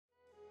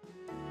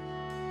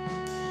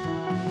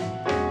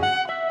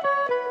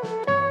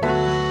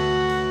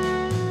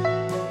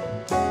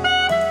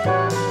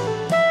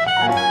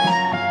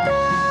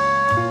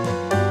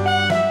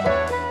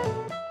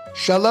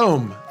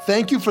Shalom.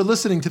 Thank you for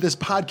listening to this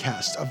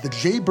podcast of the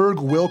J.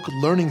 Berg Wilk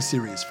Learning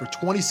Series for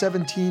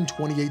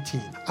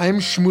 2017-2018. I am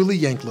Shmuley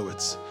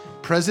Yanklowitz,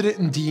 President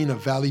and Dean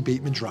of Valley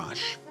Beit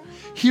Midrash.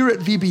 Here at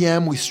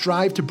VBM, we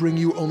strive to bring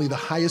you only the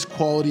highest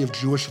quality of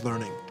Jewish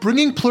learning,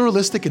 bringing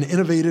pluralistic and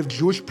innovative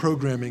Jewish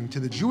programming to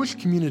the Jewish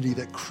community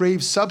that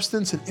craves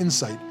substance and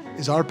insight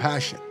is our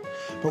passion,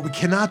 but we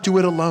cannot do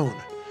it alone.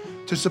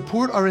 To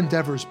support our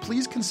endeavors,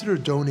 please consider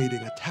donating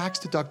a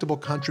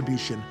tax-deductible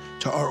contribution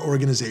to our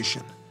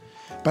organization.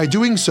 By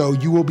doing so,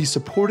 you will be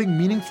supporting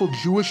meaningful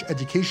Jewish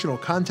educational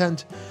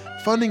content,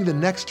 funding the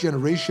next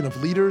generation of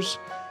leaders,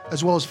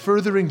 as well as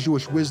furthering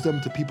Jewish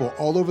wisdom to people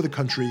all over the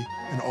country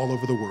and all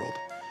over the world.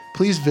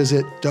 Please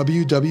visit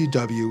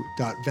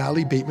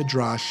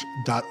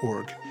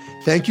www.valleybeitmidrash.org.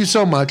 Thank you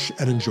so much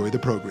and enjoy the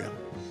program.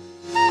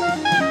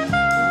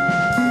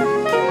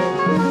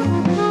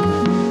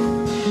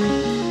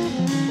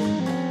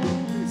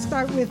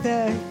 Start with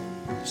a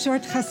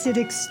short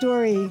Hasidic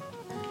story.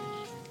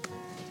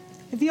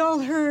 Have you all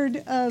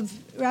heard of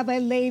Rabbi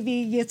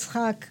Levi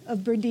Yitzchak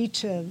of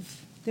Berdichev,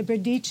 the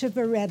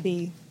Berdichever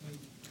Rebbe?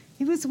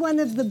 He was one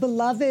of the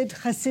beloved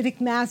Hasidic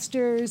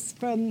masters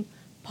from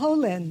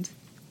Poland.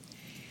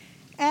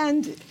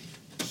 And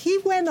he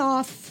went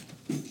off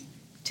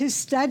to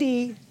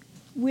study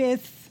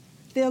with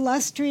the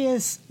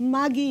illustrious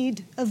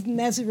Maggid of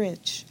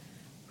Mezrich,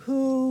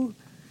 who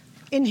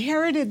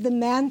inherited the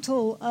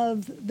mantle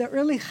of the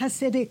early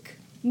Hasidic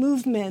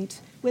movement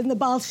when the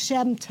Baal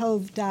Shem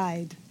Tov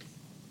died.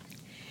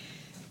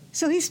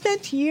 So he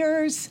spent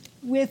years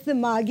with the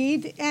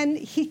Maggid, and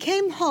he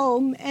came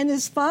home, and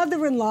his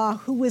father-in-law,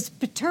 who was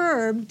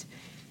perturbed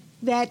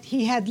that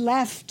he had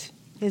left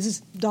his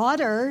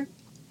daughter,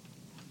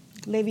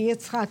 Levi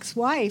Yitzchak's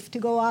wife, to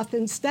go off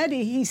and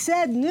study, he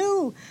said,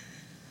 "Nu,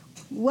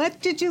 what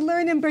did you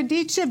learn in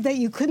Berdichev that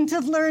you couldn't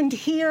have learned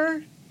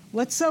here?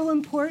 What's so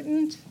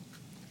important?"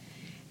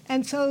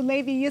 And so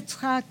Levi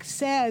Yitzchak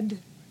said,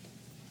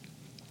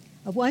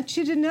 "I want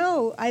you to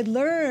know I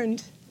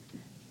learned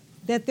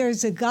that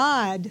there's a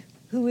God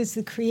who is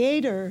the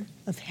creator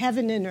of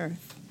heaven and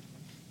earth."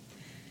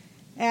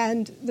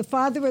 And the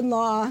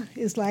father-in-law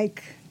is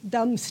like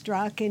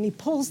dumbstruck, and he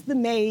pulls the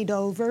maid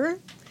over,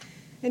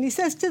 and he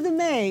says to the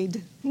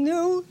maid,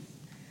 "Nu,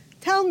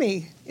 tell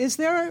me, is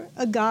there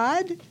a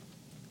God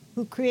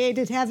who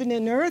created heaven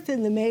and earth?"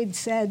 And the maid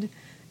said,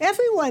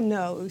 "Everyone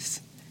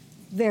knows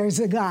there's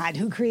a God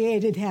who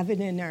created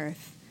heaven and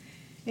earth."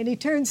 And he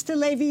turns to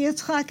Levi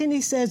Yitzchak and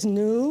he says,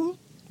 "Nu,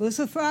 was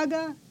a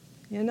Fraga?"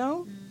 You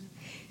know?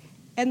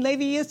 And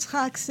Levi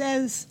Yitzchak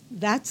says,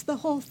 that's the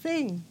whole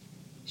thing.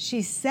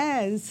 She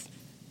says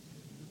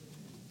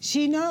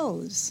she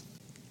knows.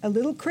 A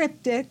little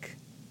cryptic,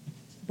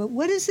 but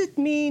what does it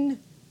mean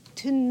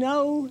to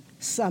know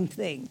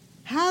something?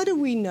 How do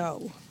we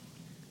know?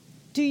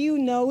 Do you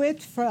know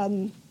it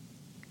from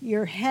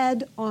your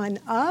head on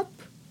up,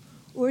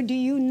 or do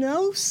you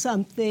know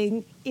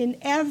something in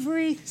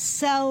every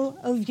cell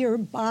of your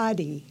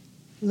body?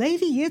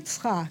 Levi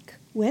Yitzchak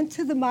went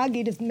to the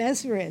Maggid of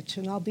Mezrich,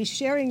 and I'll be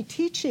sharing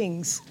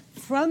teachings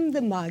from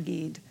the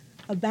Maggid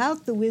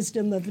about the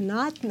wisdom of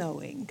not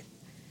knowing,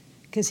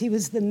 because he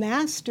was the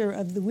master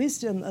of the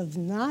wisdom of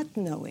not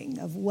knowing,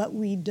 of what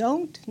we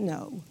don't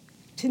know.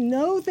 To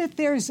know that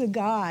there's a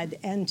God,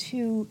 and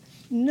to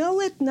know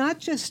it not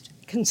just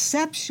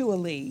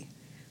conceptually,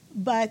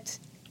 but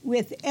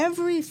with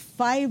every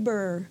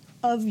fiber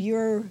of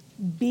your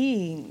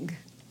being,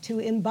 to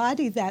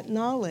embody that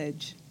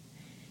knowledge,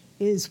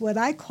 is what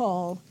I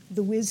call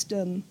the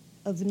wisdom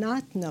of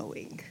not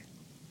knowing.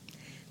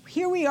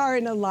 Here we are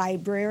in a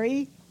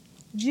library.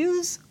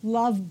 Jews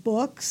love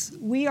books.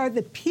 We are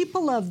the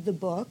people of the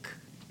book,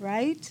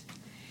 right?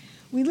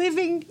 We're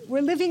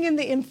living in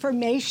the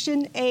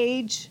information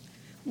age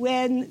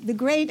when the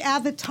great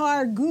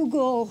avatar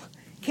Google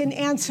can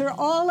answer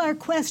all our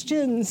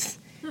questions,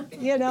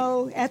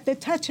 at the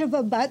touch of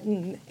a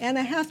button. And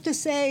I have to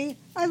say,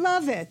 I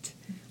love it.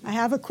 I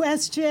have a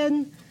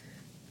question,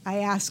 I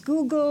ask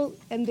Google,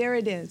 and there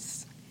it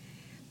is.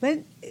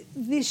 But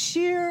the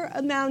sheer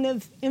amount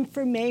of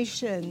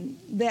information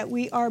that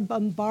we are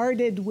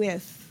bombarded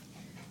with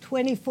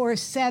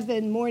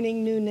 24/7,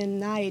 morning, noon, and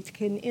night,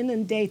 can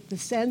inundate the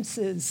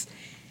senses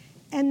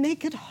and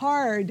make it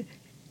hard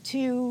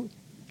to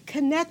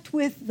connect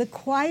with the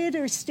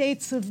quieter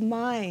states of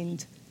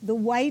mind, the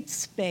white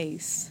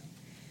space,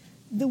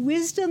 the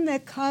wisdom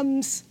that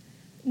comes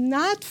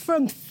not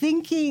from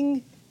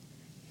thinking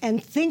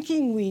and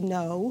thinking we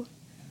know,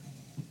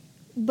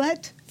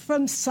 but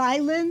from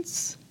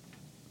silence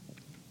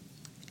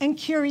and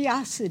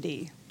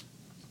curiosity,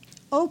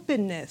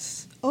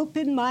 openness,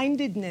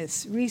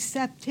 open-mindedness,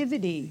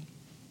 receptivity,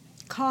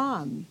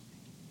 calm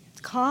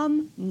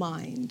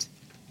mind.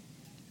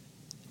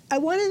 I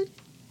want to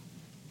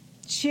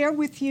share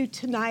with you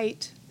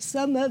tonight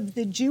some of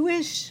the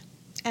Jewish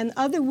and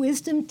other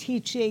wisdom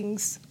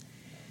teachings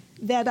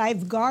that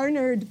I've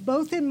garnered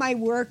both in my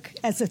work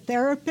as a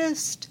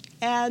therapist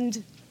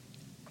and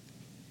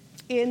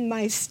in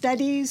my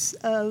studies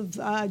of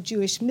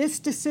Jewish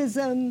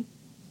mysticism,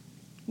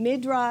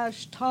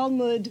 Midrash,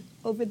 Talmud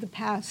over the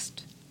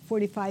past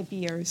 45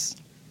 years.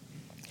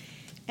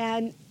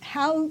 And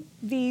how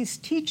these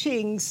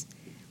teachings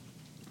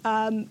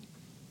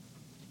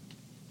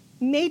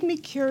made me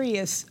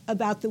curious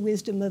about the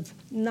wisdom of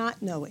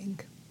not knowing.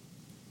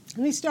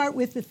 Let me start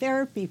with the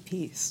therapy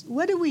piece.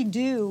 What do we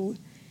do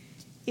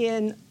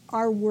in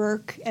our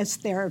work as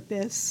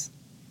therapists?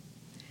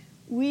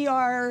 We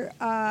are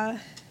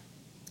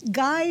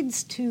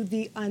guides to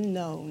the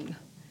unknown.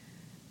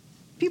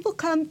 People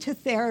come to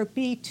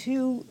therapy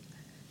to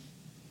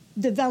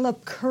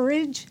develop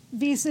courage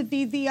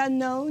vis-a-vis the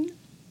unknown.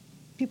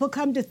 People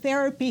come to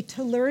therapy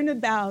to learn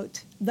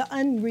about the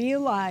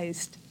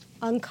unrealized,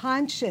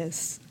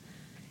 unconscious,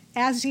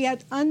 as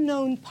yet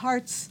unknown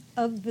parts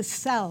of the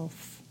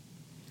self.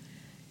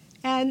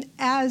 And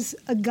as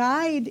a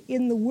guide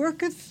in the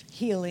work of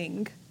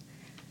healing,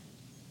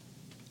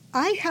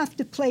 I have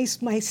to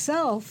place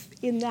myself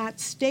in that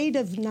state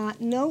of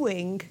not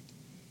knowing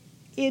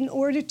in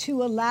order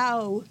to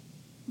allow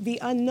the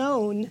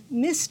unknown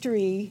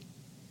mystery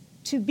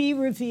to be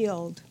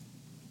revealed.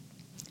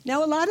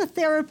 Now, a lot of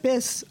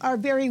therapists are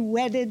very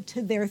wedded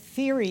to their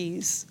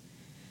theories,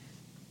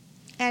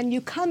 and you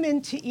come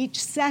into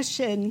each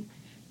session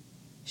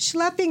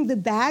schlepping the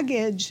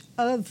baggage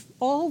of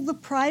all the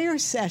prior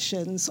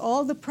sessions,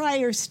 all the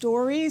prior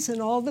stories, and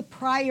all the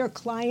prior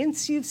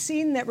clients you've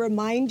seen that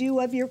remind you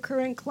of your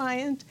current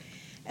client.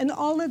 And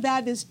all of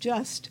that is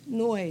just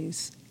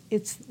noise.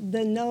 It's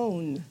the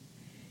known.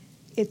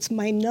 It's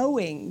my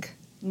knowing,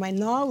 my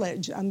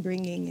knowledge I'm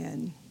bringing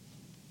in.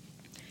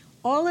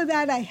 All of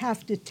that I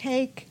have to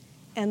take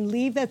and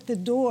leave at the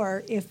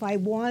door if I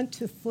want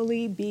to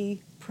fully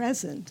be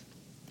present,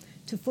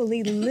 to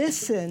fully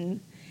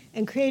listen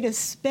and create a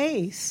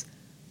space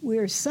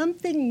where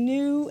something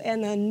new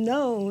and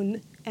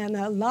unknown and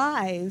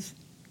alive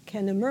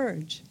can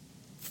emerge.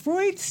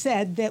 Freud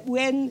said that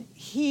when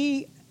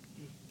he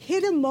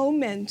hit a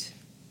moment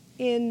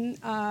in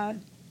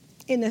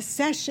a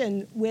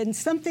session when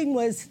something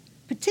was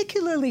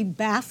particularly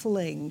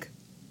baffling,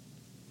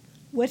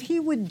 what he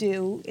would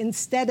do,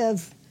 instead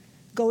of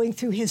going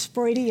through his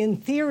Freudian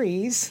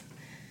theories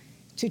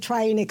to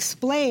try and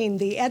explain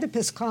the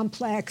Oedipus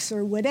complex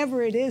or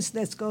whatever it is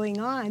that's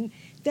going on,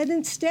 that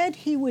instead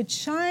he would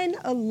shine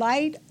a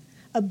light,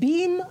 a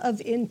beam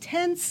of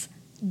intense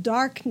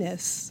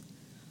darkness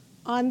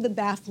on the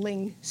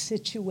baffling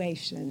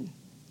situation.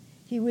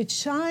 He would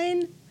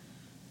shine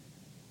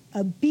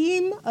a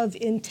beam of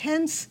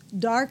intense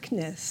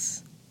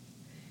darkness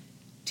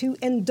to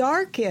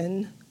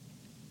endarken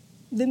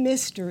the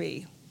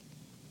mystery.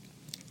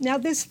 Now,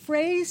 this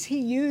phrase he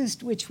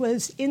used, which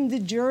was in the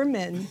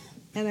German,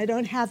 and I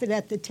don't have it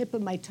at the tip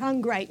of my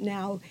tongue right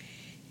now,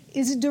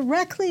 is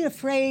directly a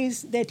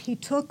phrase that he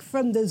took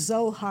from the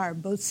Zohar,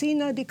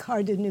 Bocina di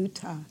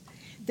Cardenuta,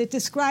 that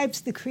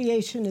describes the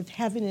creation of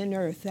heaven and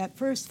earth, that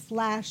first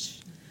flash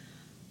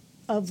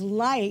of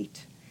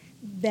light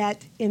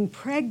that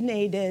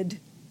impregnated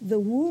the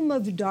womb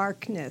of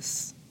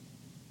darkness,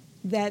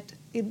 that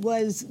it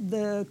was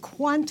the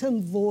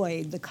quantum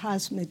void, the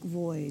cosmic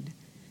void,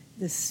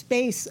 the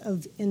space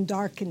of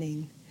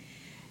endarkening.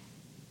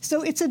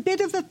 So it's a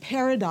bit of a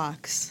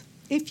paradox.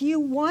 If you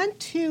want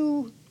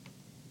to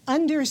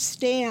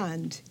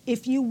understand,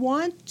 if you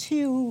want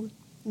to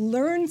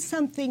learn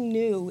something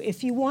new,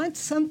 if you want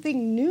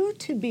something new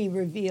to be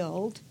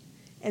revealed,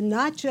 and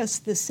not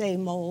just the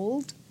same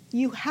old,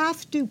 you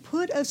have to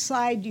put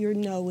aside your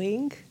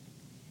knowing,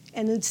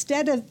 and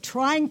instead of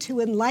trying to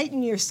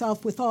enlighten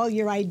yourself with all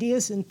your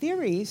ideas and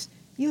theories,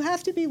 you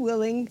have to be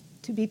willing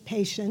to be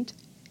patient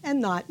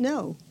and not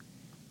know.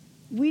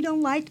 We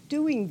don't like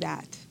doing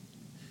that,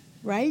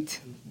 right?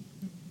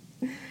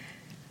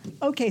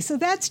 Okay, so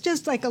that's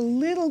just like a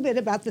little bit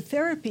about the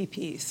therapy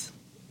piece.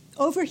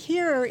 Over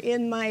here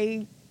in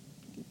my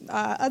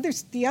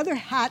the other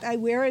hat I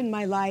wear in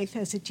my life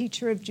as a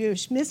teacher of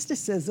Jewish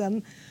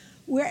mysticism,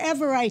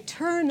 wherever I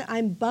turn,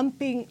 I'm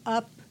bumping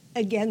up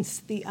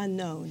against the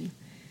unknown.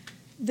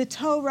 The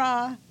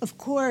Torah, of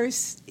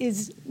course,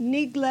 is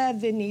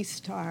nigla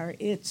v'nistar.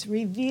 It's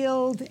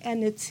revealed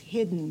and it's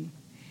hidden.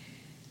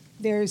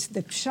 There's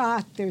the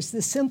pshat, there's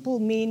the simple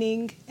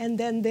meaning, and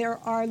then there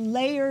are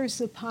layers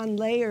upon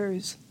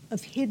layers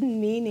of hidden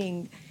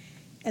meaning.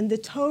 And the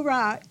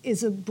Torah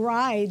is a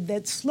bride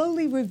that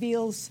slowly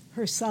reveals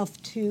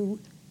herself to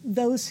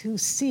those who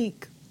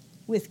seek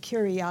with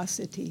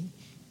curiosity.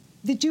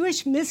 The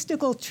Jewish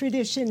mystical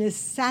tradition is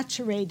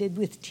saturated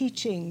with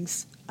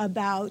teachings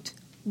about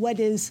what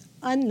is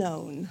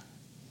unknown.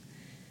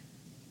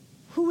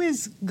 Who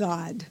is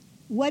God?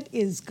 What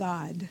is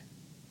God?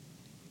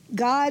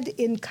 God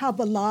in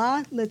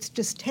Kabbalah, let's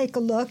just take a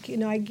look. You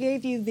know, I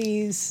gave you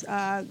these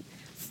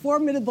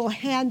formidable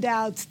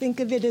handouts.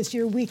 Think of it as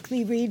your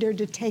weekly reader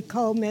to take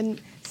home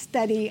and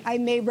study. I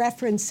may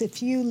reference a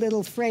few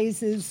little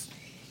phrases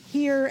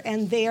here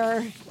and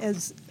there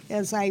as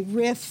I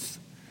riff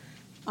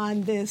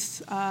on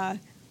this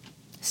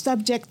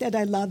subject that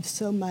I love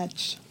so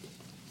much.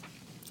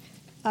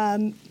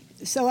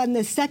 So on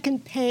the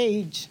second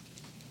page,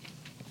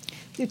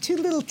 There are two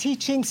little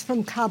teachings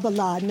from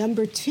Kabbalah.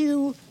 Number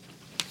 2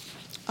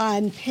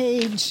 on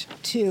page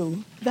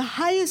 2. The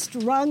highest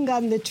rung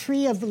on the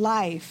tree of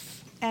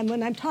life, and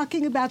when I'm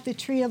talking about the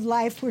tree of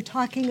life, we're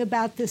talking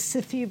about the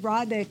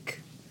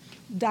Sephirotic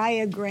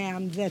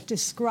diagram that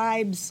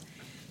describes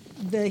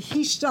the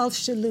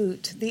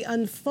Hishtalshalut, the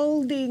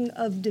unfolding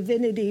of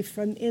divinity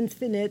from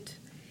infinite,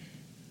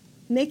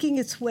 making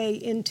its way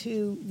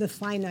into the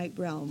finite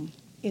realm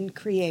in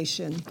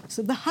creation.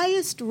 So the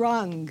highest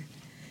rung,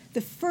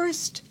 the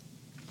first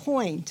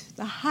point,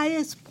 the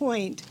highest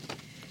point,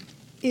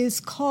 is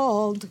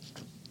called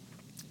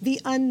the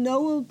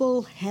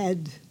unknowable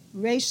head,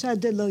 Resha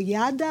de lo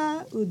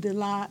yada u de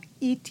la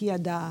it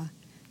yada,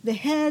 the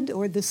head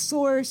or the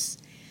source,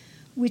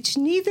 which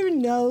neither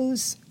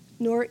knows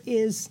nor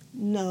is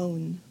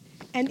known.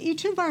 And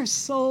each of our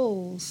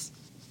souls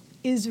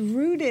is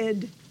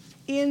rooted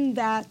in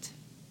that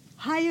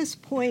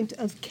highest point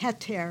of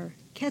Keter.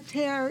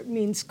 Keter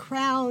means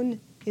crown.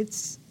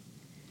 It's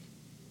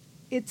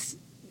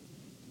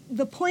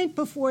the point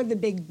before the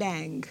Big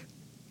Bang.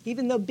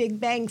 Even though Big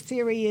Bang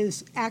theory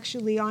is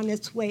actually on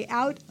its way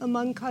out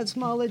among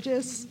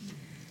cosmologists,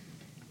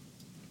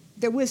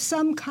 there was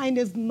some kind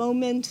of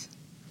moment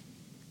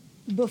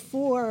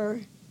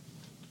before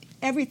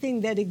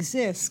everything that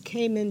exists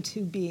came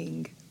into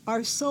being.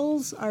 Our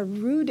souls are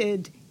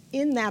rooted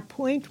in that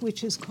point,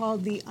 which is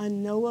called the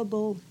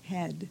unknowable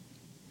head.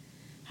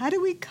 How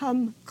do we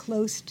come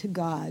close to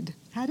God?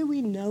 How do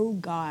we know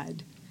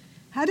God?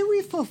 How do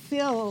we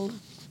fulfill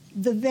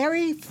the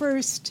very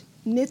first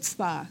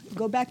mitzvah?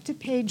 Go back to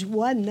page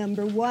 1,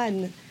 number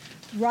 1.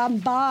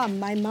 Rambam,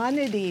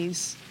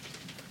 Maimonides,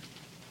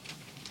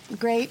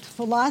 great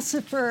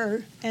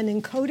philosopher and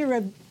encoder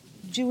of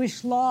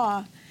Jewish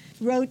law,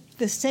 wrote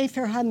the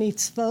Sefer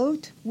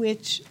HaMitzvot,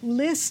 which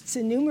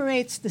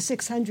enumerates the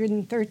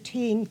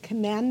 613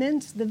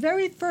 commandments. The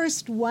very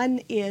first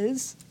one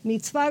is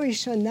Mitzvah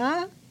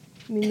Rishonah,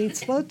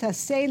 Mitzvot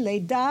Aseh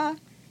Leda,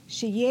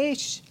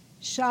 Sheyesh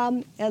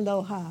Sham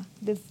Eloha.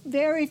 The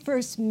very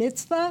first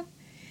mitzvah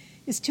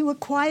is to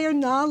acquire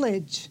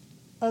knowledge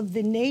of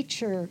the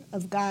nature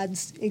of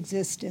God's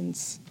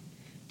existence,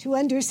 to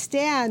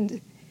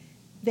understand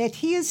that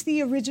He is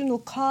the original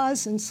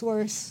cause and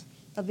source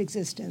of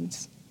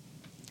existence,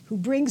 who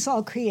brings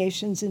all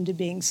creations into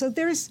being. So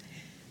there's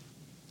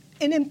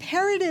an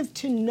imperative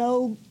to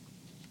know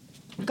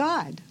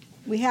God.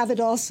 We have it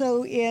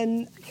also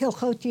in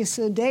Hilchot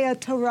Yesodei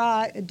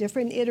Torah, a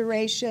different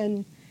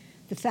iteration.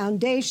 The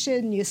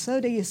foundation,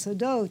 Yesoda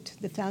Yesodot,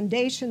 the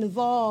foundation of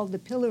all, the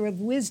pillar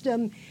of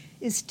wisdom,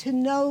 is to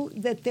know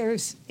that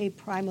there's a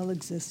primal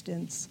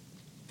existence.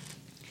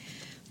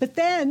 But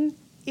then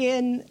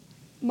in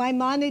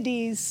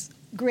Maimonides'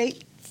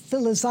 great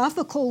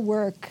philosophical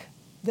work,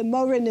 the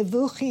Moreh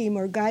Nevuchim,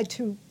 or Guide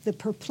to the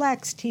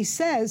Perplexed, he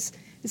says,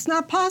 it's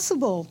not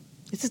possible.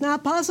 It's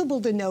not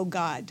possible to know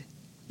God.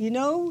 You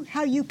know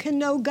how you can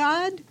know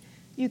God?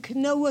 You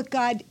can know what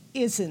God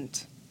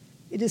isn't.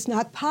 It is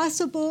not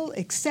possible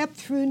except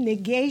through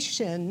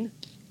negation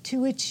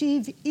to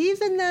achieve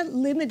even that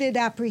limited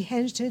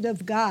apprehension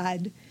of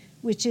God,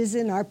 which is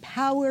in our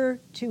power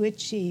to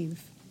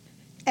achieve.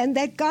 And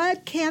that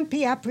God can't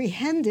be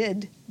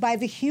apprehended by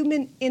the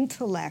human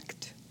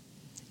intellect.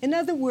 In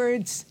other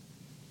words,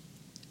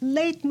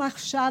 leit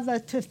machshava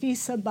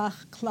tefisa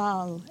bach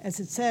klal, as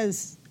it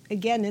says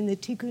again in the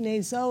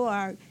Tikkunei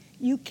Zohar,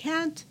 you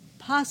can't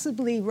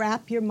possibly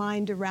wrap your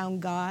mind around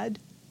God.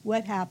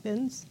 What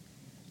happens?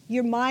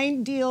 Your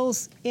mind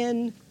deals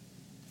in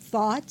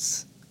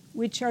thoughts,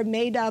 which are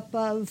made up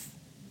of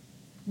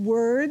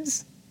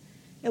words.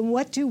 And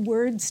what do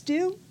words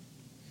do?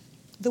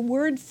 The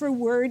word for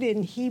word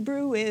in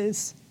Hebrew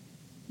is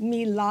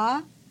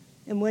milah.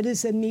 And what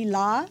is a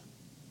milah?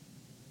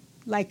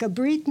 Like a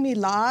brit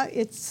milah,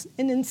 it's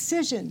an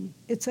incision.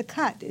 It's a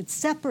cut. It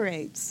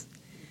separates.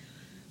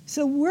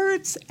 So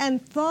words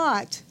and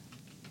thought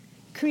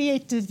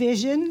create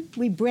division.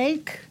 We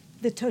break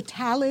the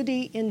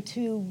totality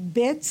into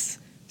bits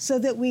so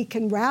that we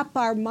can wrap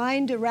our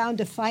mind around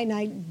a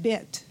finite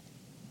bit,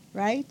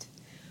 right?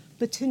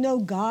 But to know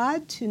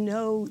God, to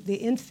know the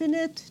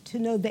infinite, to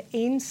know the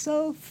Ein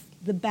Sof,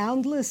 the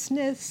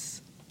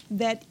boundlessness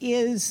that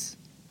is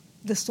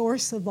the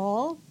source of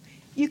all,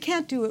 you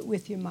can't do it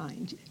with your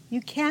mind.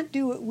 You can't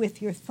do it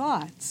with your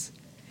thoughts.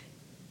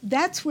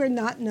 That's where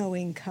not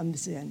knowing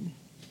comes in.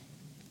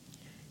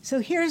 So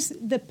here's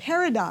the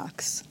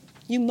paradox.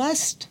 You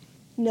must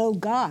know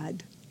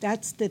God.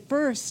 That's the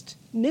first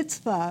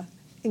mitzvah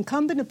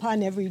incumbent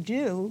upon every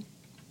Jew,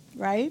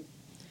 right?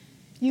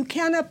 You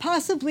cannot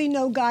possibly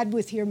know God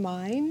with your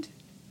mind.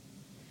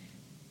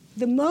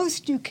 The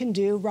most you can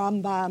do,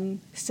 Rambam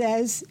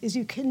says, is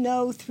you can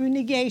know through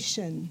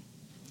negation,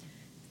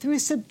 through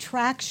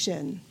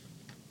subtraction.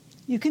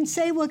 You can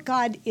say what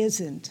God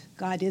isn't.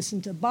 God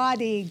isn't a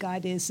body,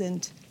 God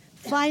isn't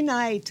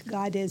finite,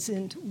 God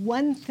isn't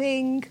one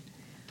thing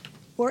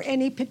or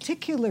any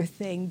particular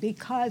thing,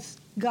 because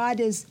God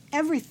is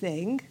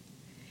everything,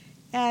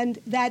 and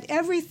that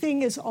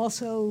everything is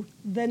also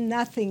the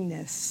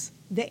nothingness,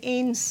 the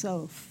Ein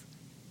Sof,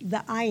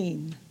 the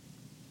Ayin.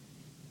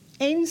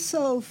 Ein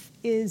Sof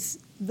is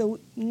the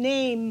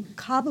name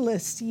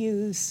Kabbalists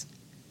use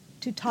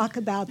to talk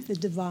about the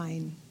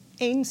divine.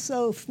 Ein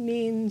Sof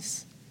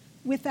means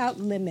without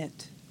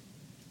limit,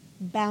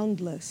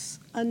 boundless,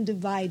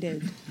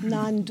 undivided,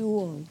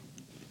 non-dual.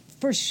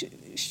 For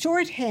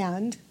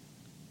shorthand,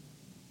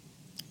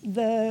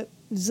 the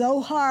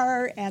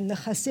Zohar and the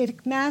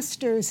Hasidic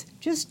masters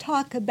just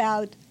talk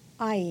about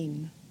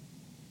Ayin,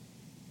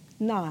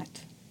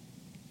 not.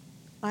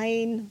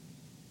 Ayin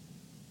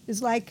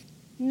is like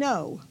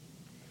no,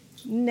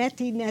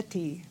 neti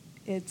neti,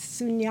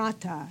 it's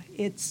sunyata,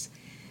 it's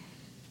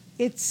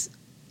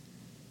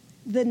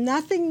the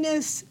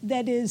nothingness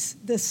that is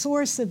the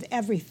source of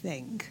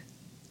everything.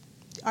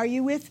 Are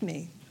you with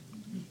me?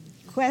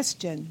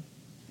 Question.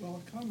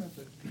 Well, a comment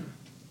that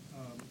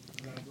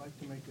I'd like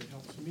to make that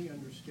helps me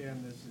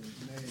understand this, and it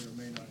may or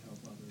may not help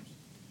others,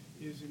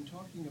 is in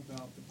talking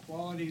about the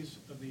qualities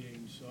of the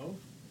Ein Sof.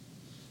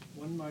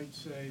 One might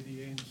say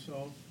the Ein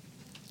Sof,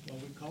 well,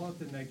 we call it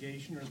the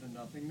negation or the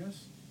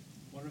nothingness.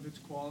 One of its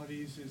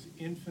qualities is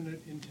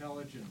infinite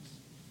intelligence,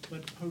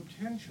 but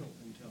potential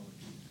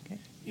intelligence. Okay.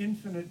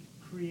 Infinite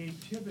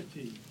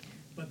creativity,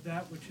 but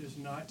that which is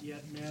not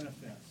yet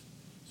manifest.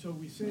 So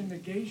we say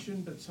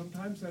negation, but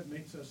sometimes that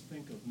makes us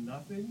think of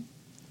nothing.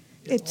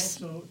 It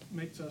also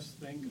makes us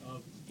think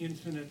of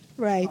infinite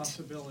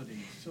possibilities.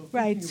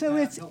 So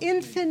it's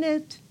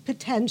infinite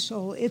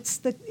potential. It's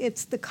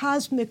the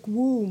cosmic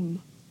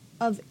womb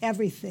of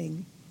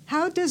everything.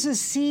 How does a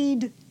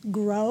seed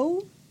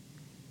grow?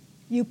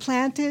 You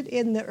plant it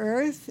in the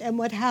earth, and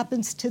what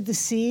happens to the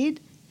seed?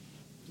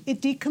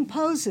 It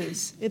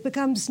decomposes. It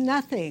becomes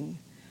nothing.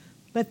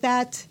 But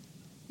that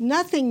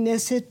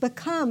nothingness it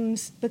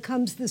becomes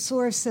the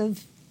source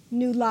of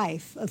new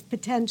life, of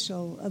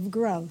potential, of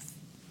growth.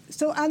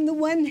 So on the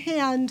one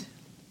hand,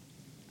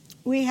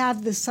 we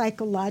have the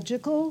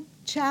psychological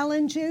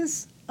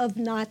challenges of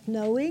not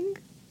knowing,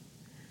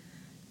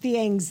 the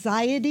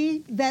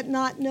anxiety that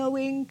not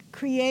knowing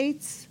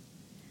creates,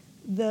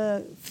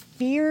 the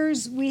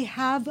fears we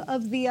have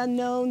of the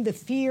unknown, the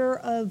fear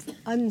of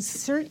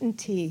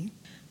uncertainty.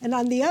 And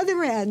on the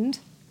other end,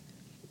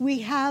 we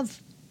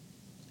have,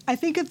 I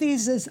think of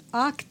these as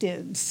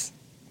octaves,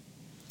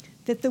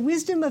 that the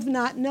wisdom of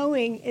not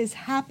knowing is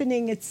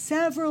happening at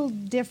several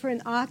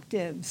different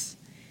octaves.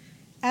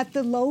 At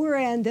the lower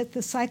end, at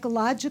the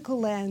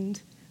psychological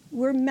end,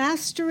 we're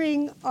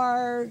mastering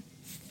our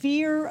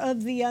fear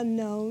of the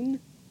unknown.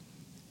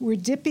 We're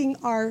dipping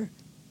our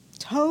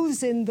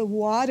toes in the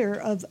water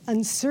of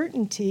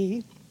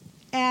uncertainty,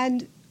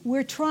 and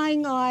we're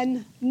trying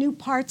on new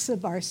parts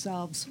of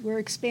ourselves. We're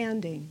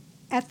expanding.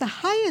 At the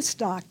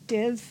highest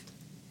octave,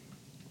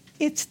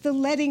 it's the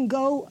letting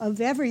go of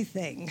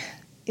everything.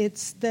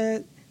 It's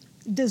the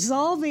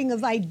dissolving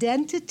of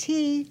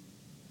identity,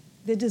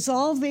 the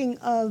dissolving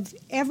of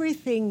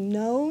everything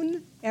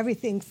known,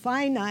 everything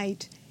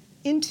finite,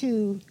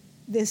 into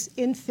this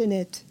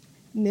infinite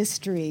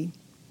mystery.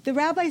 The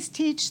rabbis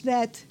teach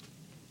that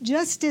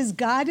just as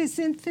God is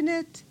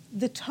infinite,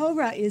 the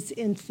Torah is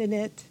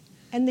infinite,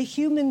 and the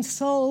human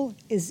soul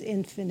is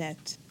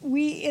infinite.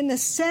 We, in a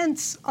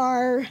sense,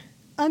 are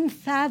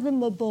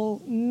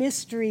unfathomable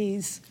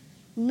mysteries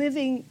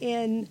living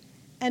in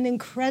an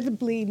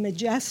incredibly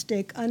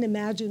majestic,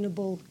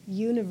 unimaginable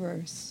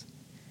universe.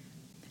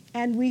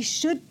 And we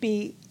should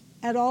be,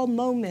 at all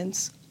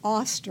moments,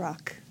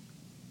 awestruck.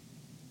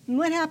 And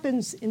what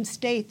happens in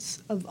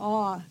states of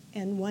awe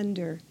and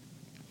wonder?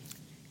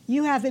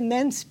 You have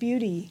immense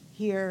beauty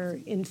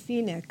here in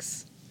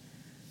Phoenix.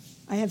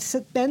 I have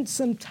spent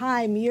some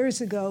time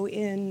years ago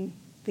in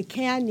the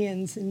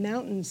canyons and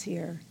mountains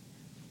here.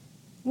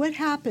 What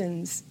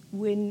happens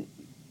when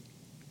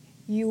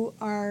you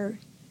are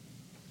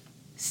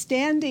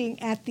standing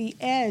at the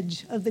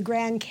edge of the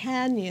Grand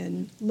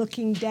Canyon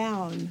looking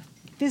down?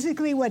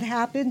 Physically, what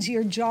happens?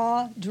 Your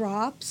jaw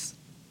drops.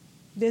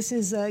 This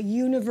is a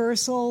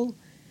universal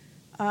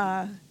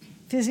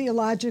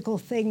physiological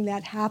thing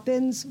that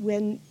happens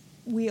when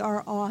we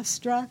are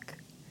awestruck.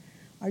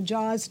 Our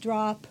jaws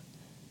drop,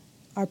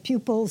 our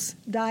pupils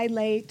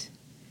dilate,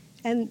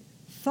 and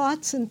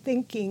thoughts and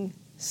thinking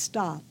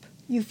stop.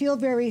 You feel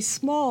very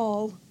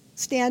small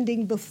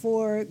standing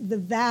before the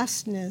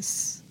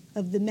vastness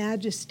of the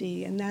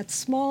majesty, and that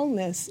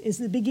smallness is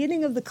the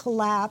beginning of the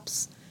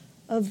collapse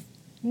of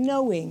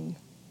knowing.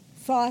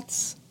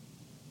 Thoughts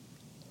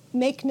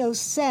make no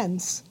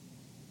sense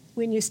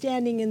when you're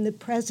standing in the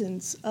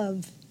presence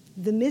of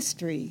the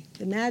mystery,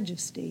 the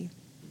majesty.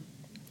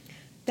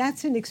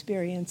 That's an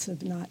experience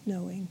of not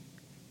knowing.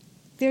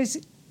 There's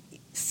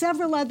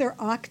several other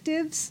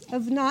octaves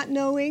of not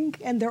knowing,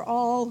 and they're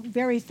all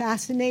very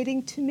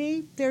fascinating to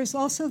me. There's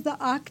also the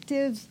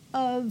octave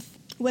of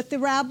what the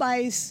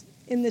rabbis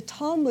in the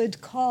Talmud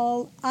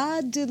call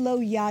ad lo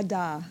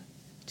yada,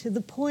 to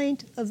the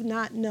point of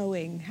not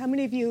knowing. How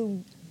many of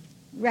you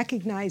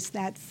recognize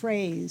that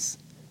phrase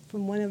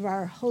from one of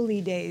our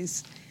holy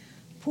days,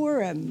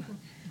 Purim,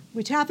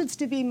 which happens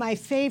to be my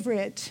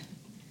favorite,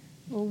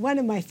 well, one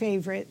of my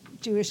favorite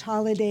Jewish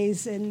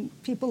holidays, and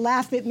people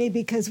laugh at me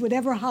because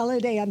whatever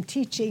holiday I'm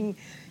teaching,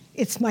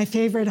 it's my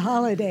favorite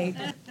holiday.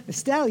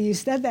 Estelle, you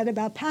said that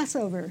about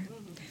Passover.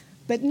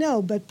 But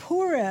no, but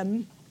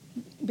Purim,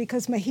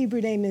 because my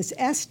Hebrew name is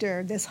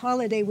Esther, this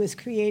holiday was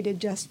created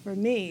just for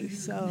me,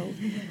 so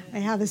I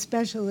have a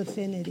special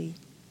affinity.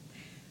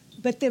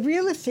 But the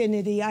real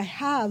affinity I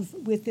have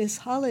with this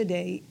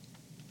holiday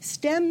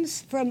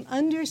stems from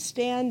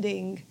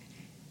understanding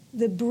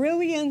the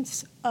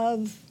brilliance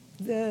of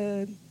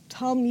the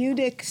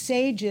Talmudic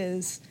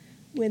sages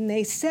when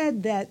they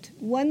said that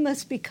one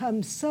must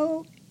become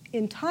so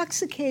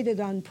intoxicated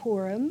on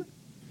Purim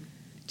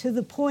to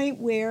the point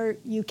where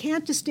you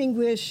can't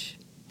distinguish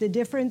the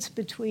difference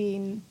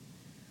between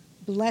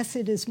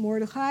blessed is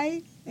Mordechai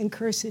and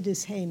cursed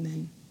is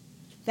Haman.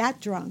 That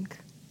drunk.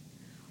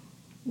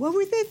 What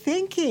were they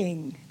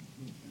thinking?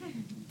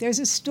 There's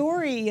a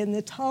story in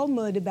the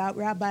Talmud about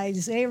Rabbi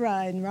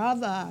Zera and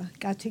Rava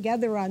got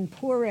together on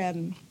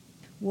Purim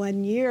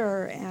one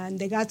year, and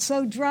they got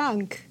so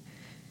drunk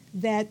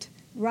that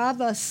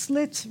Rava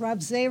slits Rav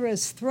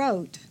Zera's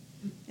throat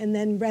and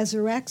then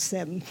resurrects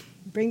him,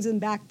 brings him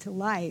back to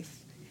life.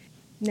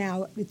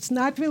 Now, it's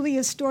not really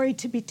a story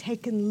to be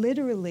taken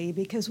literally,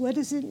 because what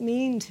does it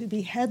mean to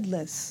be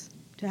headless,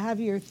 to have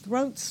your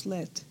throat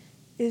slit?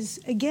 Is,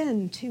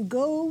 again, to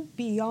go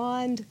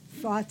beyond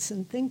thoughts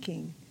and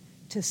thinking,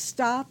 to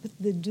stop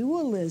the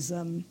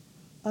dualism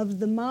of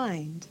the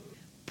mind.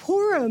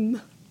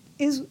 Purim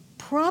is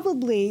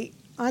probably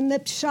on the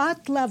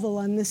pshat level,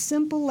 on the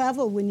simple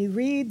level, when you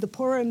read the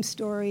Purim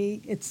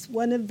story, it's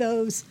one of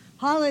those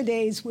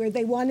holidays where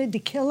they wanted to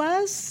kill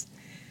us,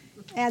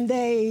 and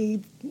the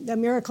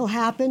miracle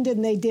happened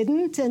and they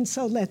didn't, and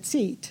so let's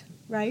eat,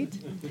 right?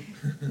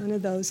 One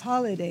of those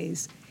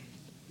holidays.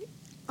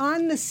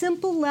 On the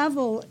simple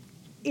level,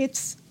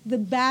 it's the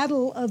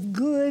battle of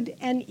good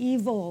and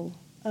evil,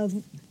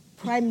 of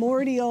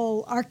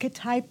primordial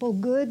archetypal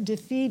good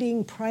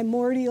defeating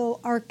primordial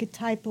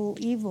archetypal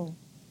evil.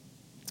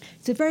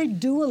 It's a very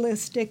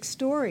dualistic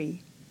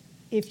story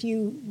if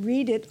you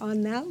read it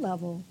on that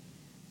level.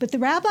 But the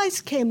rabbis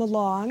came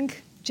along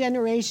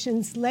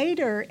generations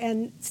later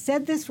and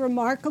said this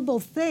remarkable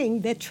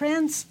thing that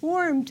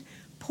transformed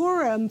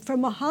Purim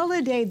from a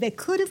holiday that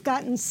could have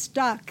gotten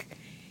stuck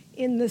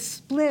in the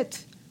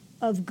split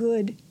of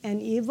good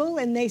and evil,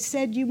 and they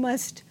said you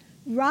must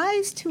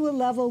rise to a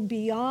level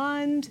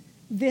beyond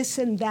this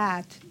and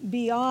that,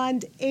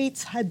 beyond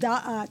Eitz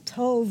Hada'at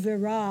Tov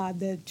V'Ra,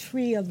 the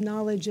tree of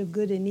knowledge of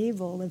good and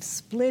evil, of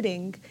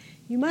splitting.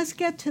 You must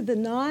get to the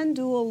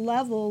non-dual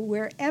level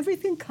where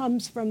everything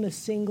comes from a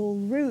single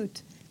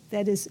root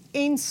that is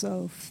Ein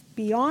Sof,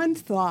 beyond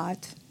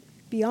thought,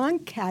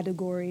 beyond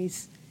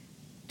categories,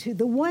 to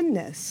the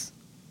oneness.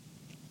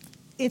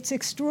 It's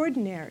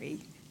extraordinary.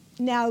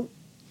 Now,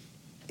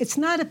 it's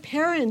not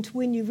apparent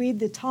when you read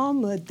the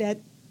Talmud that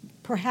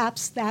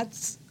perhaps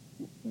that's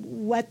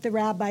what the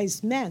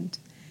rabbis meant,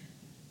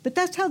 but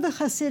that's how the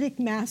Hasidic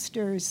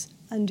masters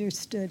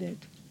understood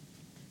it.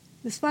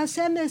 The Sfas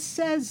Emes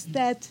says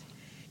that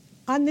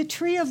on the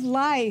tree of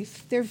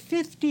life, there are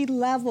 50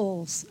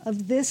 levels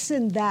of this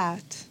and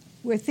that,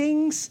 where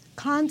things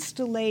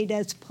constellate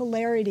as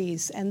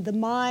polarities, and the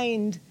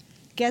mind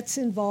gets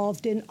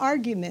involved in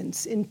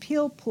arguments, in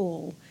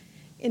pilpul,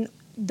 in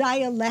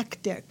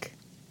dialectic.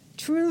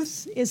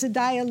 Truth is a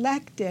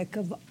dialectic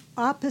of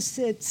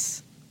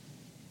opposites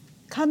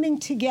coming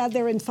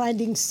together and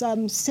finding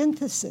some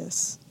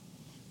synthesis.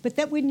 But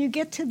that when you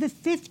get to the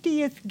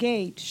 50th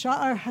gate,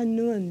 Sha'ar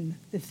Hanun,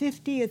 the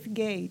 50th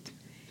gate,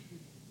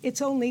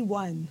 it's only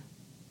one.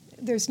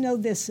 There's no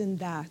this and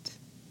that.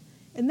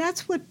 And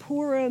that's what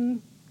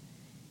Purim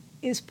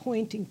is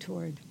pointing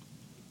toward.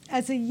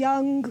 As a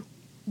young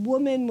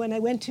woman, when I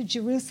went to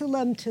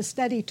Jerusalem to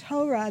study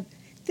Torah,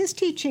 this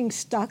teaching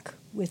stuck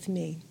with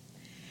me.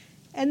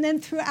 And then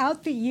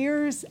throughout the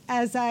years,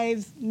 as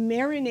I've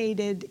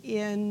marinated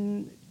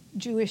in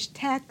Jewish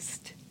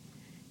text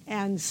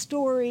and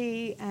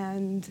story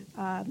and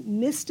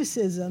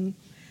mysticism,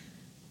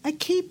 I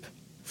keep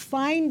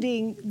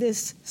finding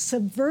this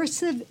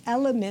subversive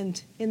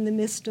element in the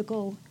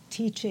mystical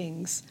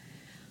teachings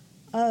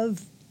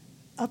of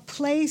a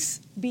place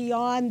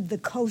beyond the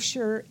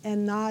kosher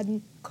and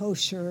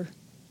non-kosher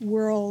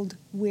world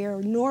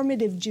where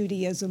normative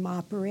Judaism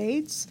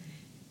operates,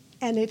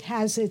 and it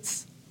has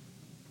its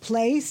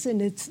place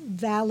and its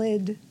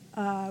valid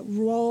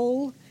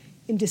role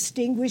in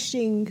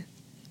distinguishing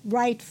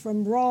right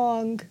from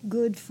wrong,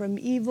 good from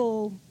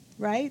evil,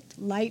 right?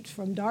 Light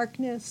from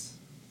darkness.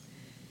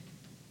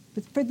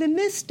 But for the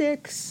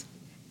mystics,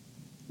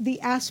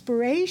 the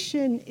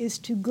aspiration is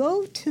to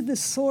go to the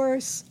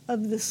source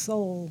of the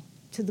soul,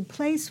 to the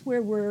place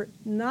where we're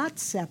not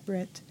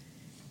separate,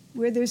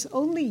 where there's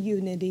only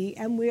unity,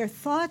 and where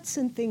thoughts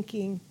and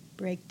thinking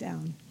break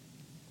down.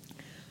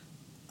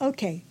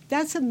 Okay,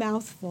 that's a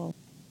mouthful.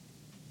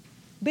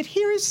 But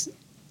here's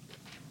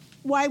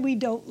why we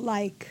don't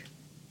like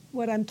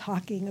what I'm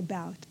talking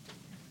about.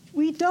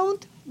 We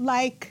don't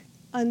like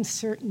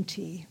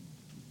uncertainty.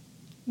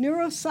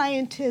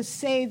 Neuroscientists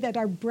say that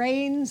our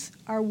brains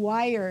are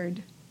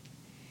wired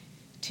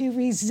to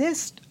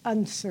resist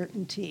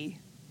uncertainty.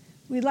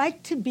 We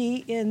like to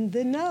be in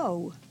the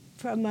know.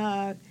 From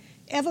an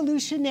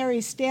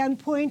evolutionary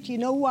standpoint, you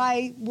know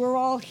why we're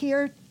all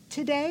here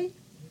today?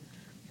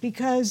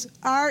 Because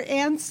our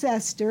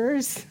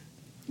ancestors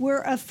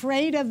were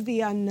afraid of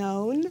the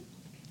unknown,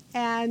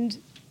 and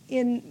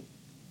in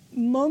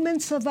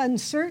moments of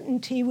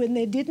uncertainty, when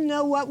they didn't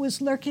know what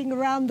was lurking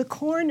around the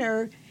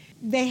corner,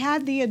 they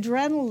had the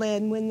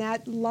adrenaline. When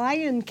that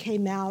lion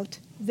came out,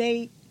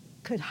 they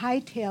could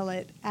hightail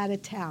it out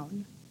of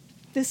town.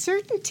 The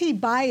certainty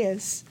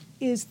bias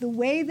is the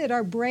way that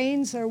our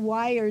brains are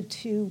wired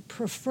to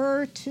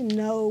prefer to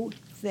know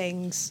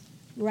things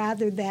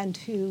rather than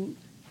to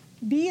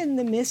be in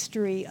the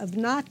mystery of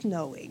not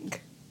knowing.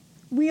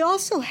 We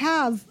also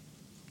have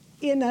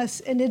in us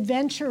an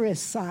adventurous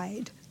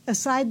side, a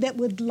side that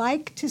would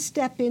like to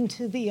step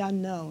into the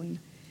unknown.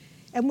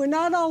 And we're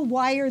not all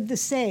wired the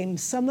same.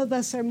 Some of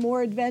us are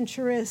more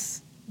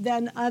adventurous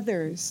than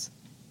others.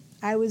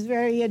 I was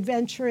very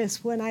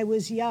adventurous when I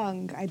was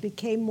young. I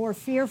became more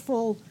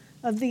fearful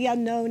of the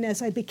unknown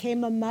as I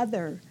became a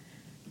mother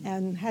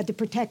and had to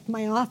protect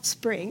my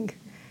offspring.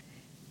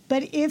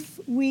 But if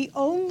we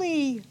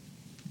only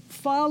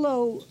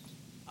follow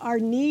our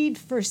need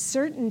for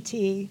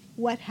certainty,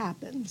 what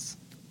happens?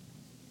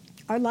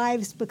 Our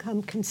lives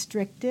become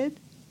constricted.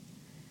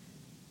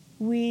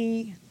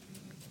 We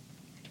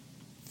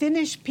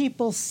finish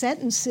people's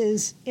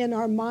sentences in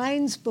our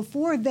minds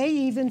before they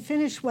even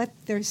finish what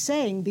they're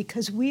saying,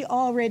 because we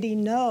already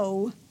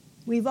know,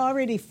 we've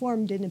already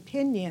formed an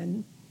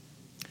opinion.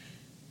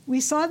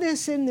 We saw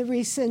this in the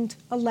recent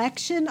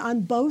election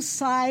on both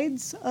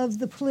sides of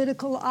the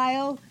political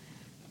aisle.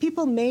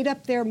 People made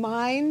up their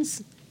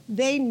minds.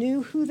 They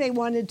knew who they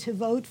wanted to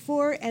vote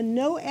for, and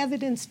no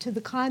evidence to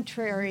the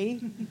contrary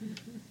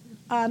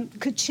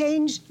could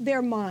change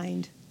their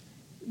mind.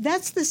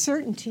 That's the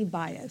certainty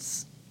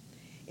bias.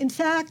 In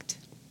fact,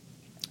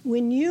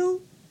 when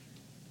you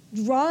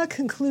draw a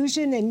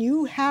conclusion and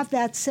you have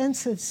that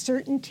sense of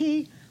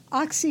certainty,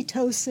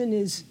 oxytocin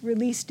is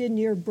released in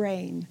your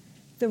brain.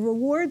 The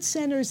reward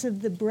centers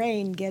of the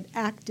brain get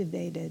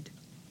activated.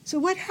 So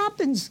what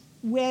happens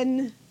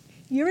when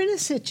you're in a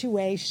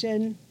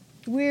situation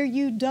where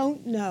you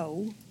don't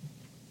know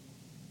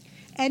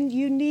and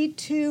you need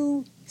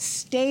to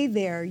stay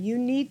there? You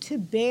need to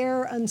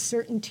bear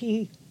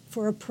uncertainty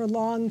for a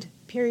prolonged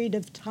period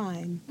of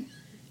time.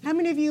 How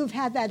many of you have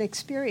had that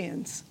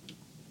experience?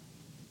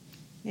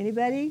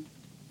 Anybody?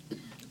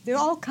 There are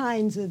all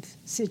kinds of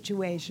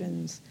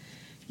situations.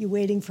 You're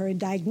waiting for a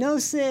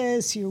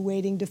diagnosis, you're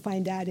waiting to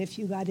find out if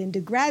you got into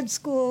grad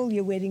school,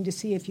 you're waiting to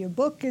see if your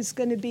book is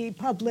going to be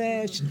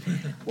published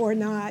or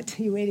not,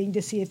 you're waiting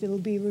to see if it'll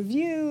be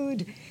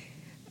reviewed,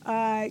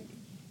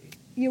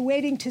 you're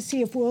waiting to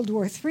see if World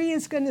War III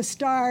is going to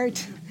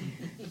start.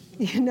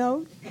 You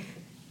know,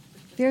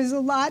 there's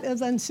a lot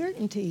of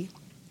uncertainty.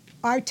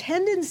 Our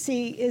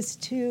tendency is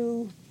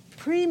to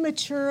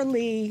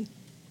prematurely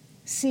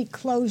seek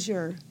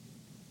closure,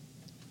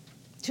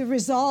 to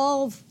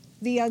resolve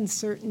the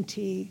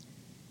uncertainty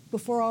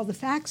before all the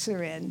facts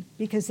are in,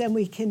 because then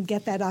we can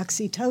get that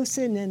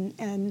oxytocin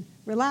and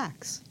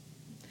relax.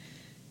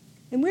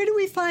 And where do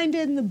we find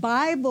in the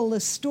Bible a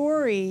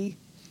story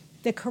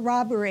that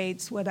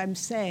corroborates what I'm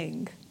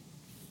saying?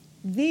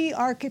 The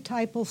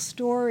archetypal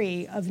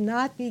story of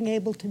not being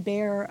able to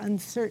bear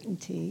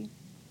uncertainty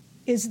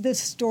is the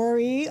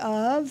story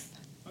of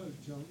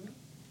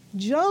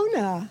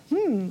Jonah.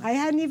 I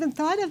hadn't even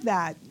thought of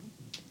that.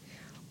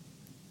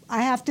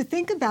 I have to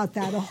think about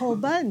that a whole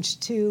bunch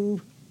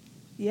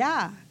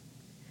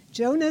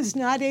Jonah's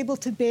not able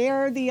to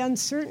bear the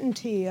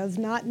uncertainty of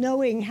not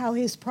knowing how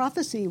his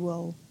prophecy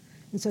will,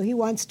 and so he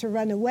wants to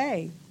run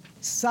away.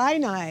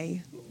 Sinai,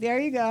 there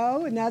you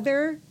go,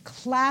 another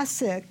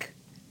classic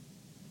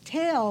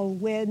tale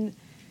when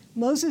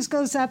Moses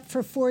goes up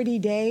for 40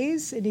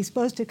 days and he's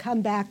supposed to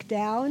come back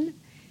down,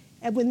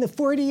 and when the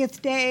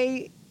 40th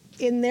day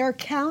in their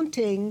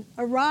counting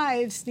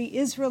arrives, the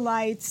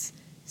Israelites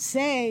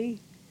say,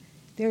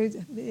 there's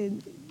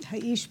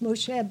Ha'ish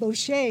Moshe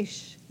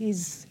Boshesh,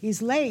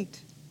 he's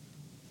late.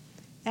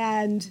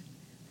 And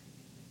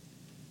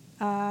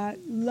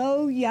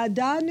Lo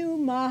Yadanu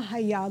Ma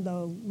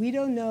Hayalo, we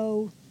don't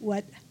know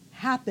what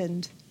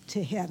happened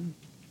to him.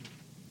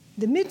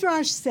 The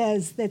Midrash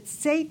says that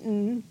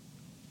Satan,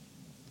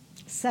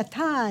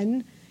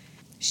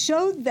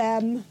 showed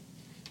them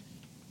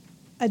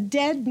a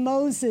dead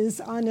Moses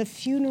on a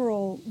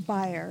funeral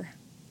bier.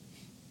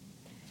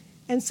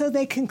 And so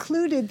they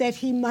concluded that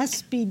he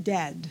must be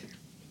dead.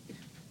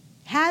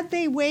 Had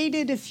they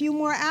waited a few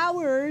more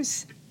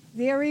hours,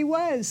 there he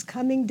was,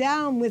 coming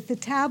down with the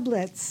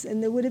tablets,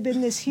 and there would have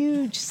been this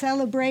huge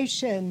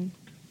celebration,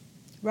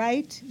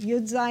 right?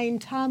 Yud Zayin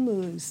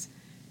Tammuz.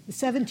 The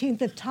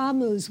 17th of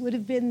Tammuz would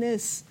have been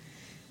this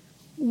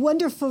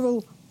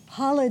wonderful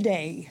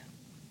holiday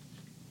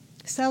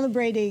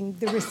celebrating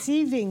the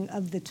receiving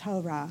of the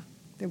Torah.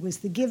 There was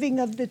the giving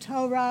of the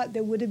Torah,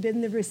 there would have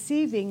been the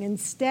receiving.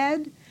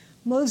 Instead,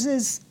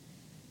 Moses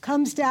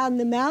comes down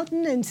the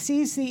mountain and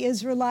sees the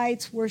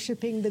Israelites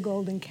worshiping the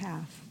golden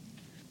calf.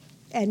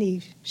 And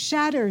he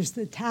shatters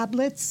the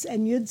tablets,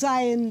 and Yud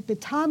Zayin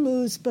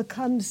B'Tammuz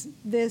becomes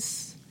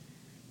this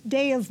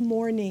day of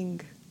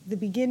mourning, the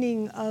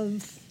beginning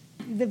of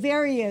the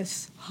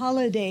various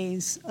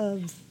holidays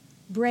of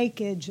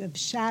breakage, of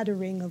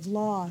shattering, of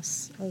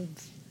loss, of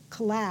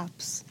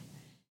collapse.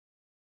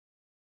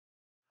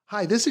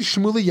 Hi, this is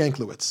Shmuley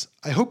Yanklowitz.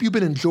 I hope you've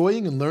been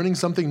enjoying and learning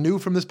something new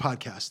from this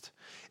podcast.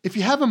 If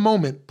you have a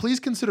moment, please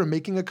consider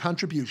making a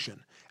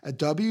contribution at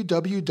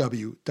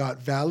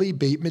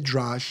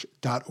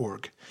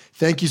www.valleybeitmidrash.org.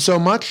 Thank you so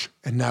much,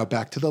 and now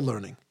back to the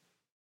learning.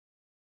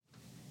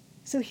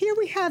 So here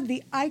we have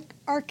the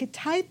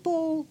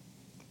archetypal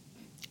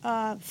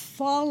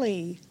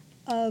folly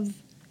of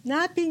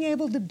not being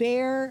able to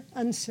bear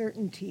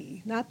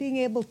uncertainty, not being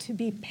able to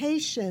be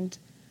patient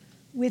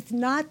with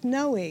not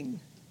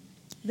knowing,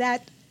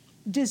 that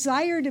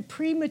desire to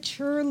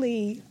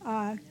prematurely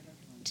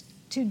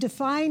to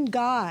define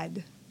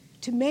God,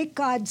 to make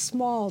God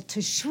small,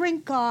 to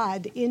shrink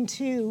God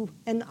into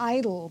an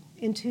idol,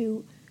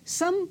 into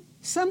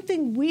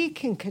something we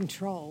can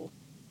control.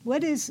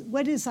 What is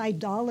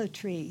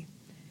idolatry?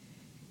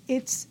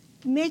 It's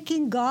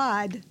making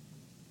God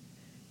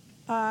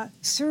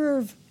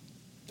serve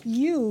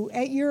you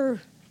at your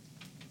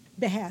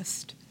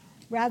behest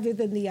rather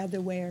than the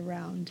other way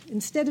around.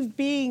 Instead of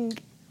being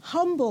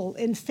humble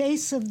in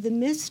face of the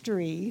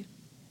mystery,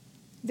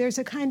 there's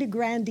a kind of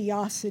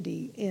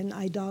grandiosity in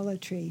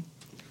idolatry.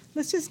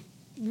 Let's just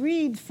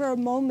read for a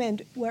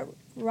moment what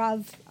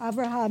Rav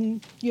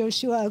Avraham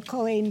Yoshua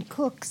Cohen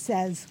Cook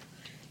says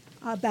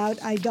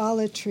about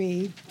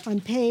idolatry on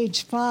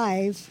page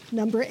 5,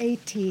 number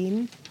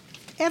 18.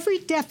 Every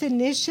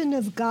definition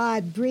of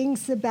God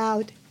brings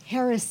about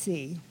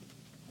heresy.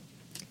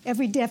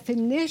 Every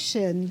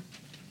definition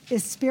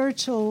is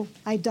spiritual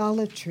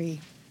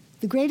idolatry.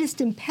 The greatest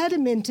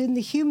impediment in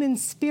the human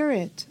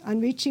spirit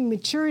on reaching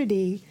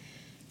maturity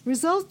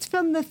results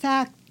from the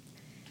fact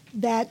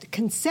that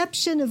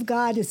conception of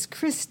God is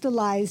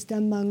crystallized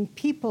among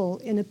people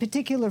in a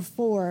particular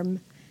form,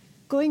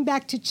 going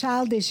back to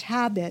childish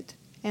habit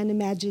and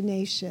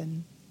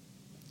imagination.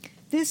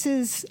 This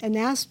is an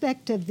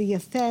aspect of the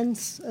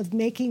offense of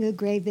making a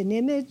graven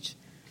image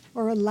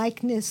or a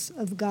likeness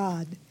of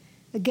God,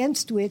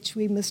 against which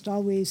we must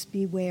always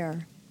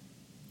beware.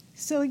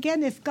 So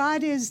again, if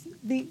God is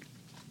the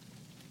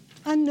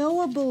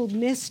unknowable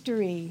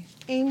mystery,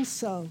 Ein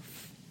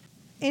Sof,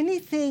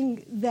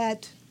 anything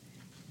that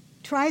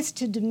tries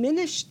to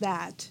diminish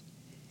that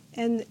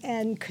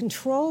and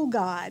control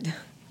God,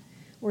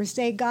 or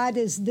say God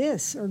is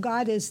this or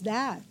God is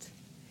that,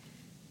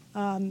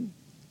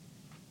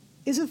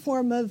 is a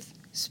form of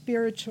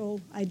spiritual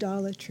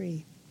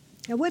idolatry.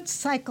 Now, what's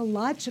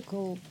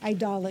psychological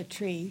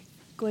idolatry?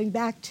 Going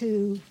back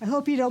to, I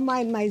hope you don't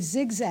mind my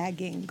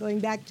zigzagging, going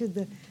back to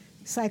the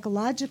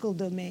psychological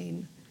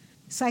domain.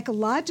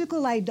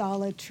 Psychological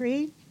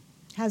idolatry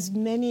has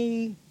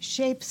many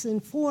shapes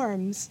and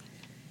forms,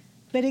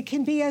 but it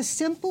can be as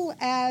simple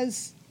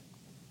as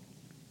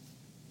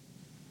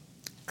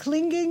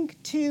clinging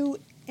to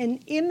an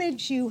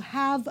image you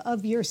have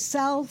of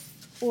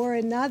yourself or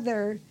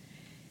another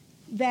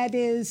that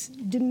is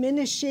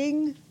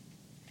diminishing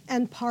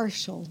and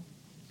partial.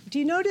 Do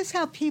you notice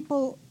how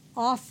people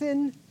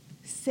often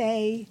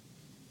say,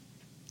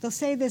 they'll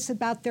say this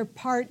about their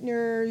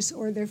partners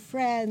or their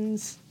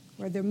friends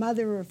or their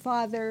mother or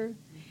father?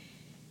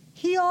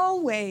 He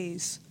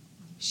always,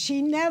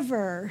 she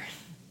never.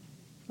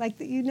 Like,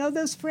 you know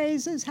those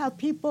phrases, how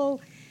people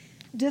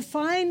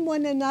define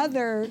one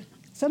another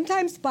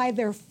sometimes by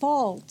their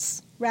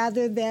faults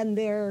rather than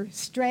their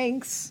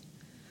strengths,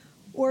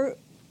 or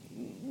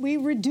we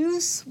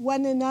reduce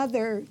one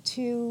another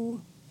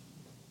to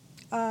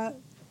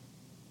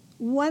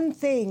one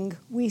thing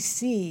we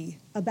see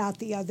about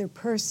the other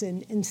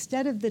person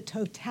instead of the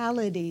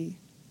totality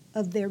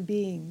of their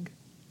being.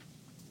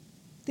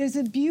 There's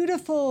a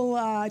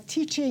beautiful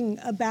teaching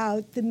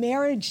about the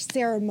marriage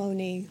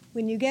ceremony.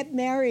 When you get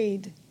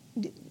married,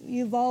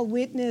 you've all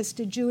witnessed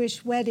a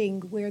Jewish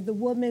wedding where the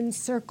woman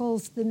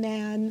circles the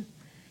man,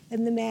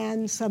 and the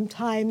man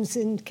sometimes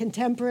in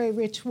contemporary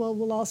ritual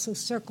will also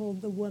circle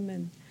the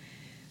woman.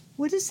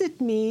 What does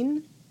it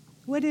mean?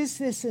 What is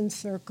this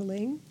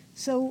encircling?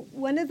 So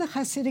one of the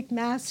Hasidic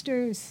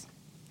masters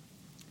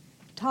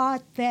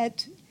taught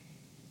that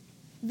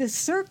the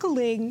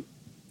circling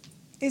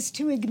is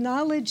to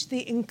acknowledge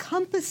the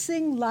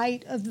encompassing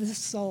light of the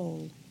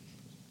soul.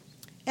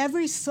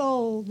 Every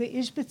soul, the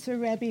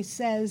Ishbitzer Rebbe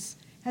says,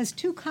 has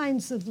two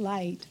kinds of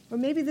light. Or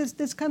maybe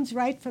this comes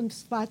right from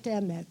Sfat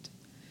Emet,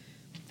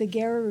 the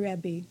Gerer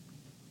Rebbe.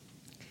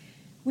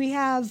 We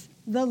have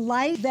the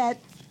light that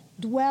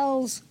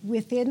dwells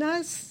within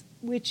us,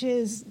 which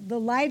is the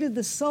light of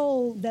the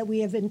soul that we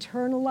have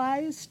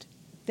internalized,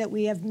 that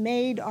we have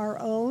made our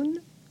own,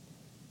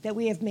 that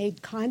we have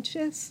made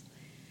conscious.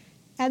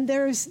 And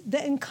there's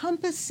the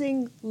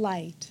encompassing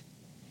light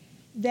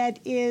that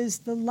is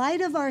the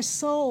light of our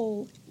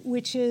soul,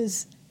 which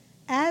is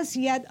as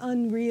yet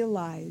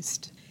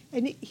unrealized.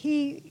 And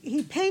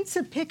he paints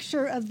a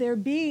picture of there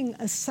being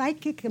a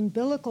psychic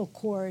umbilical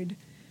cord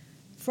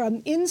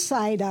from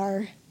inside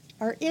our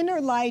inner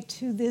light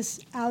to this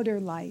outer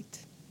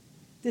light,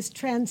 this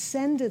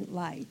transcendent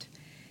light.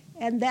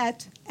 And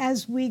that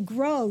as we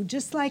grow,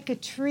 just like a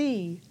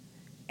tree,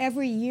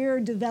 every year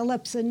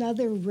develops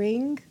another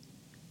ring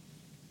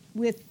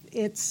with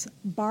its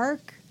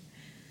bark.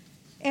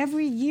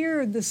 Every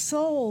year the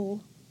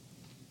soul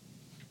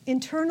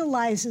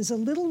internalizes a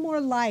little more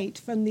light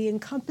from the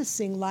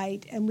encompassing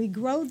light, and we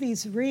grow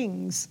these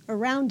rings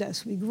around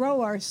us. We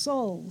grow our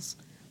souls.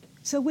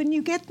 So when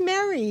you get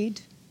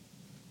married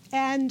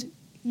and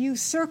you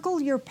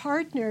circle your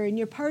partner and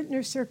your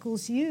partner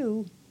circles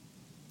you,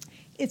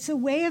 it's a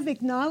way of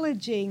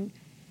acknowledging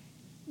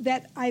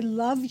that I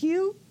love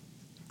you,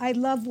 I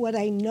love what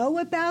I know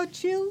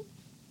about you,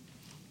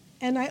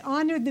 and I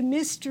honor the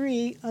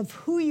mystery of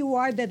who you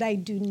are that I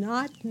do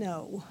not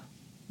know,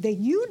 that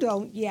you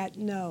don't yet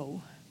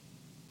know.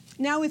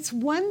 Now, it's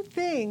one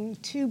thing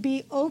to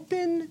be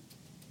open.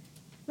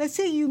 Let's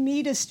say you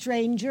meet a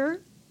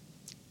stranger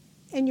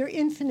and you're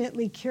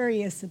infinitely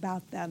curious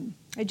about them.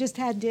 I just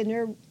had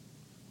dinner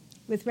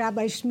with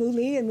Rabbi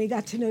Shmuley, and we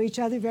got to know each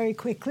other very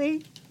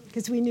quickly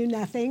because we knew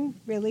nothing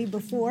really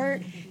before,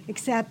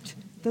 except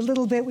the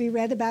little bit we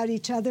read about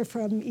each other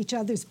from each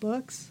other's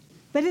books.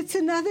 But it's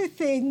another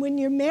thing when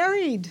you're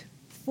married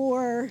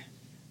for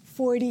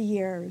 40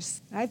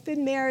 years. I've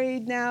been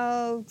married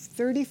now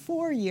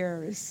 34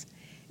 years.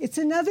 It's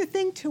another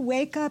thing to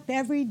wake up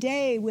every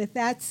day with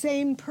that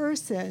same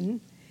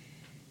person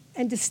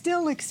and to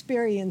still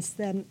experience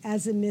them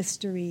as a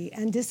mystery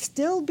and to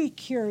still be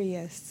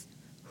curious.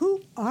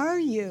 Who are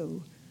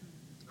you?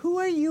 Who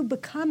are you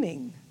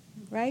becoming,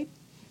 right?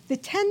 The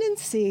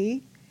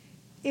tendency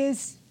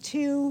is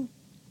to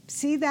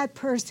see that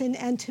person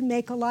and to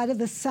make a lot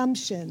of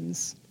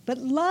assumptions. But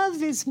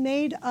love is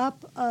made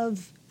up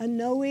of a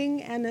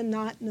knowing and a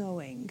not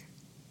knowing,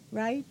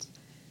 right?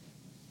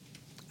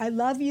 I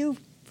love you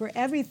for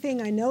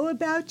everything I know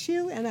about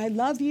you, and I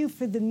love you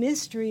for the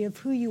mystery of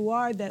who you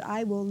are that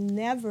I will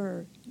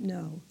never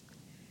know.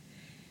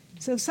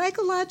 So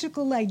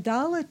psychological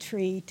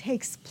idolatry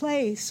takes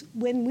place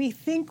when we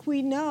think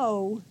we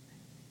know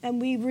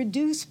and we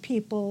reduce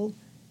people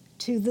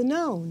to the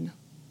known.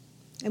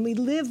 And we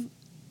live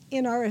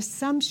in our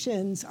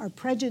assumptions, our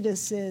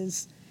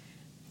prejudices.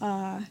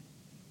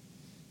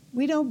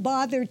 We don't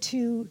bother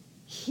to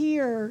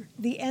hear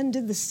the end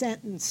of the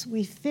sentence.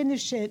 We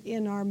finish it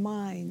in our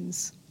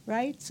minds,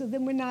 right? So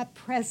then we're not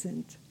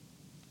present.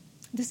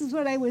 This is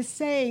what I was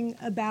saying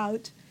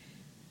about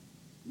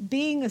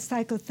being a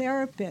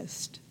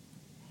psychotherapist.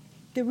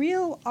 The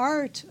real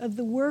art of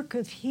the work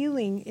of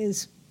healing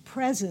is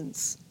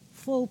presence,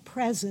 full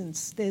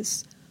presence,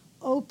 this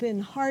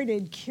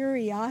open-hearted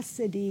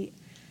curiosity,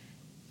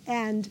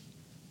 and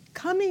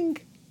coming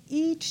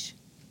each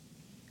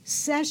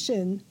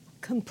session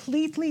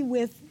completely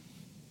with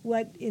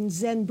what in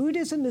Zen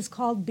Buddhism is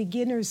called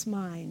beginner's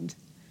mind,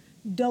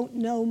 don't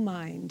know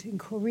mind in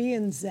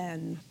Korean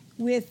Zen,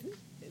 with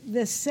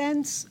the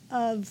sense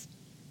of,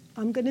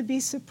 I'm going to be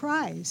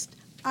surprised.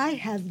 I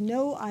have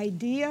no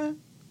idea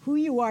who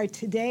you are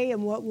today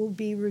and what will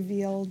be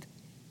revealed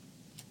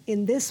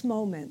in this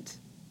moment.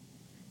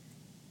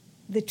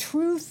 The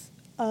truth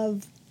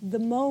of the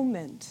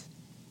moment.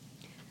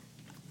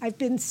 I've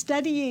been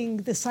studying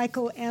the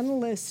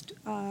psychoanalyst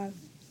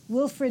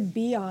Wilfred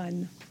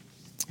Bion,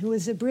 who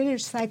was a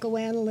British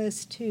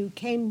psychoanalyst who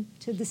came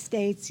to the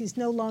States. He's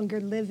no longer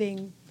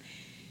living.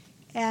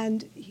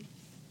 And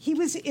he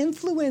was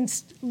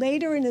influenced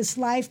later in his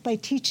life by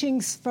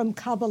teachings from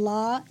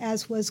Kabbalah,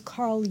 as was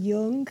Carl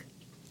Jung.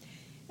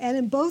 And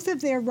in both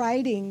of their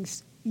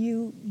writings,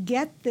 you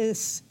get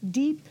this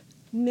deep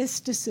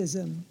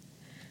mysticism.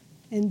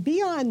 And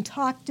Bion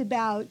talked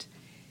about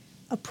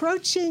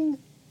approaching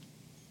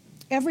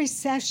every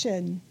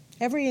session,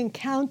 every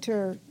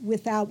encounter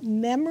without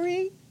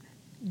memory,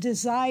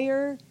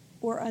 desire,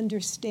 or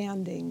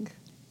understanding.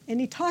 And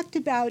he talked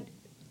about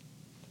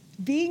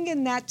being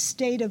in that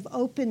state of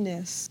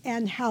openness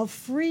and how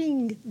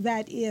freeing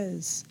that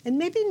is. And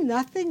maybe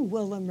nothing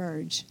will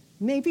emerge.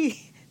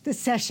 Maybe the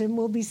session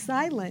will be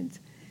silent.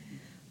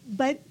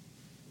 But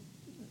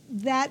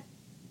that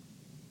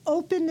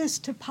openness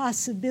to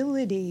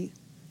possibility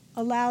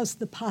allows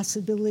the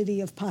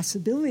possibility of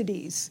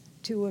possibilities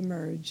to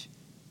emerge,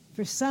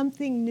 for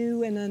something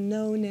new and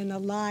unknown and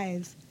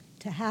alive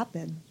to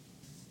happen.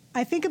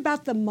 I think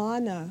about the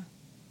manna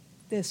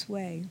this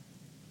way.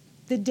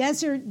 The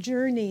desert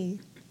journey,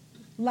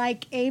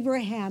 like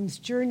Abraham's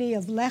journey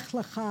of Lech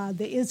Lecha,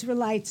 the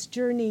Israelites'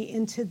 journey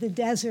into the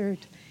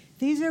desert,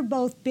 these are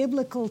both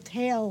biblical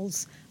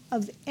tales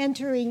of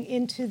entering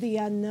into the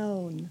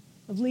unknown,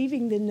 of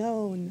leaving the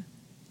known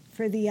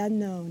for the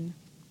unknown.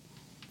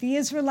 The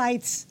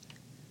Israelites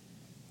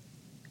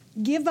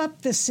give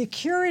up the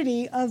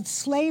security of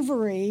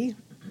slavery,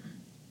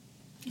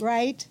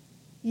 right?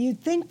 You'd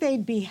think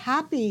they'd be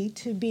happy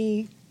to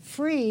be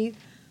free,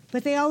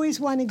 but they always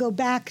want to go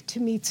back to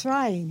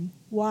Mitzrayim.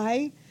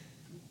 Why?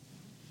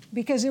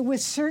 because there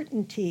was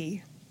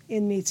certainty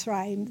in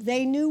Mitzrayim.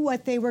 They knew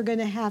what they were going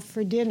to have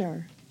for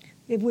dinner.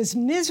 It was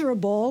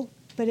miserable,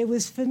 but it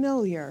was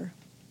familiar.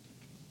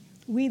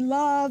 We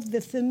love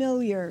the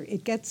familiar.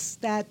 It gets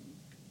that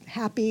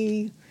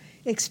happy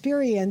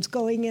experience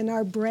going in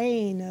our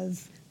brain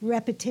of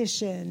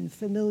repetition,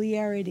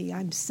 familiarity.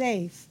 I'm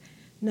safe.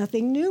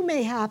 Nothing new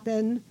may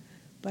happen,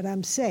 but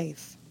I'm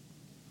safe.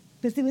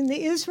 But when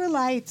the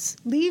Israelites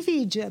leave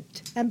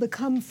Egypt and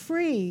become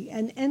free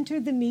and enter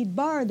the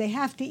Midbar, they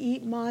have to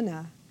eat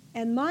manna.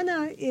 And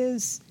manna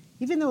is,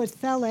 even though it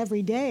fell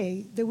every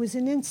day, there was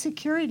an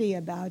insecurity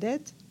about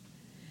it.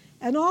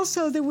 And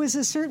also there was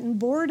a certain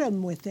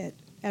boredom with it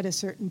at a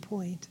certain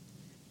point,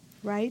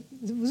 right?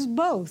 It was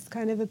both,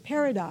 kind of a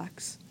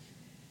paradox.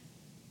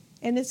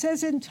 And it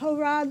says in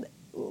Torah,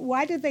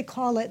 why did they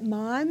call it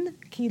man?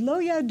 Ki lo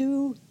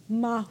yadu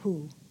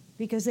mahu,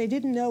 because they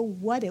didn't know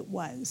what it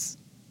was.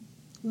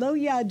 Lo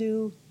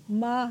yadu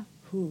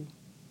mahu.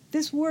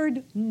 This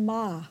word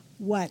ma,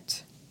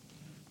 what?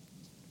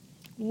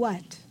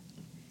 What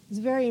is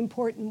a very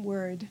important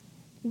word.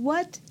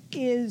 What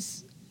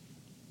is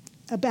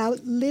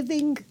about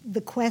living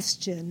the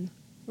question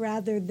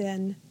rather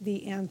than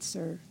the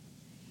answer.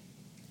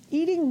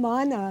 Eating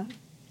manna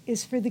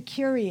is for the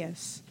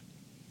curious.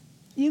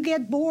 You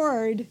get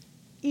bored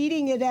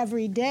eating it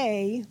every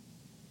day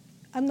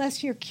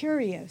unless you're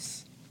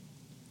curious.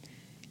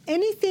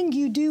 Anything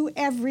you do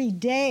every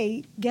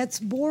day gets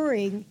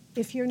boring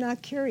if you're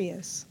not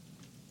curious.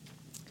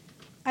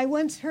 I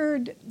once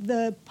heard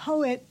the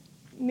poet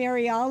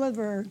Mary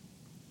Oliver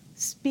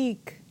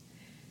speak,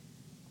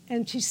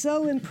 and she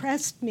so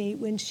impressed me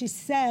when she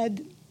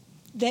said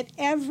that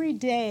every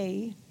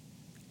day,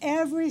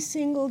 every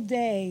single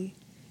day,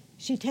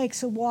 she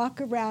takes a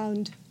walk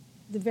around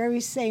the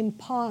very same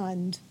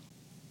pond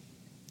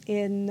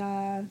in,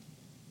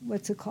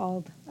 what's it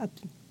called,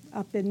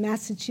 up in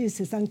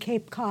Massachusetts, on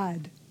Cape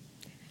Cod.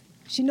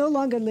 She no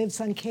longer lives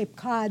on Cape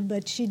Cod,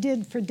 but she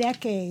did for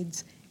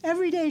decades.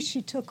 Every day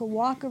she took a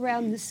walk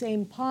around the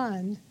same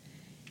pond,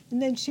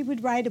 and then she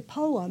would write a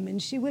poem,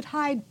 and she would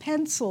hide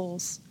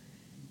pencils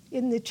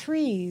in the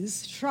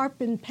trees,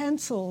 sharpened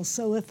pencils,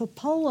 so if a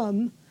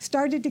poem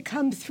started to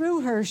come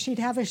through her, she'd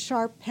have a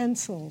sharp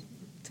pencil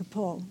to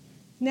pull.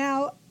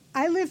 Now,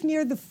 I live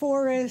near the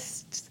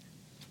forest,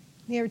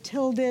 near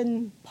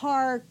Tilden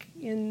Park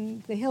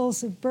in the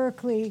hills of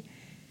Berkeley,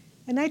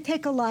 and I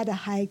take a lot of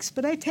hikes,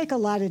 but I take a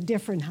lot of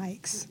different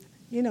hikes.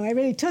 You know, I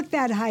already took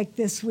that hike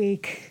this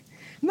week.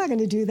 I'm not going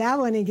to do that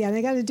one again.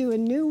 I got to do a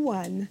new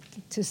one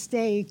to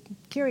stay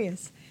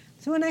curious.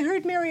 So when I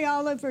heard Mary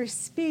Oliver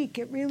speak,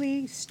 it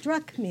really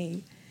struck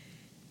me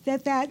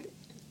that that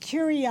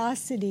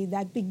curiosity,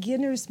 that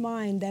beginner's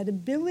mind, that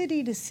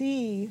ability to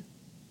see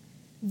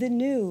the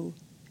new,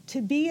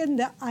 to be in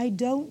the I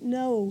don't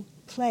know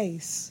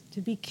place, to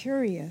be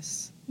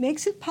curious,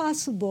 makes it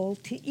possible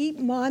to eat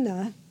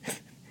manna,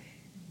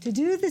 to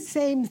do the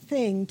same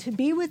thing, to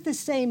be with the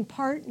same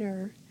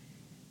partner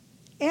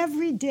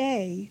every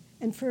day,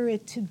 and for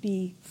it to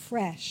be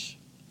fresh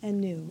and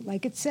new.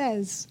 Like it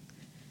says,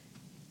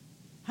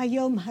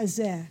 Hayom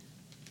Hazeh.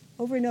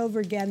 Over and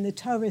over again, the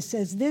Torah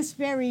says, this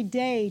very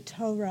day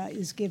Torah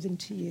is given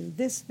to you,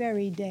 this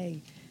very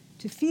day.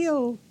 To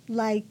feel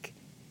like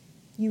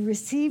you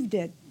received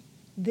it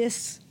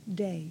this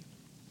day.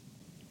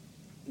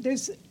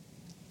 There's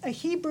a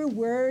Hebrew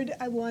word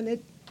I want to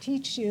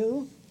teach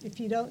you,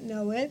 if you don't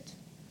know it.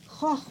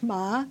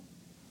 Chokhmah,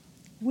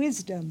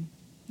 wisdom.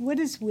 What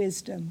is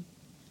wisdom?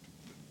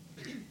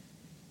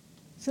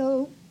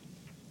 So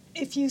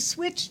if you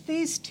switch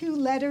these two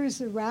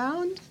letters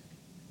around,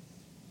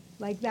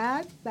 like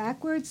that,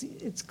 backwards,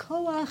 it's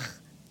koach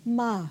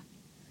ma.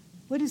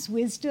 What is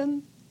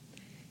wisdom?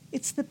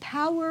 It's the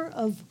power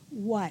of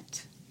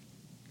what?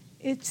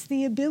 It's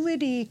the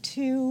ability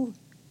to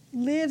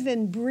live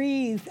and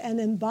breathe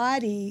and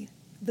embody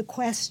the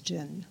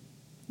question,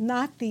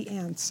 not the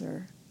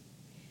answer.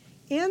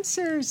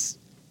 Answers,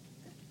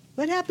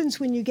 what happens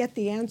when you get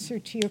the answer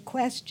to your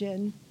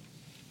question?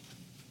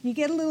 You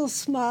get a little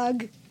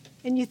smug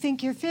and you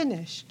think you're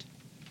finished.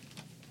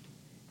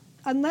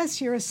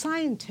 Unless you're a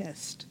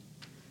scientist,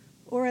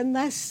 or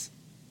unless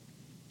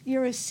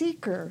you're a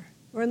seeker,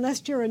 or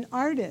unless you're an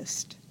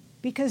artist,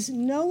 because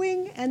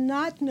knowing and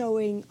not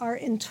knowing are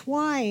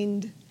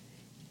entwined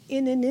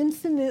in an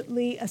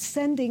infinitely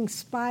ascending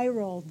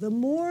spiral. The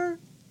more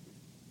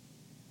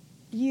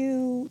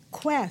you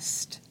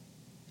quest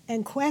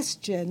and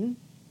question,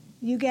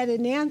 you get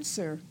an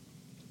answer.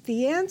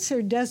 The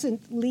answer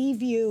doesn't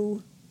leave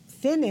you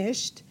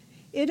finished.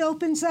 It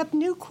opens up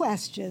new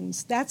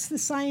questions. That's the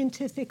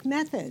scientific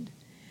method.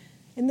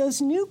 And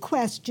those new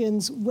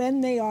questions,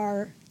 when they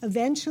are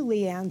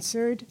eventually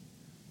answered,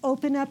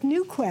 open up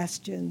new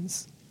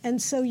questions.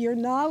 And so your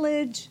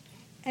knowledge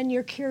and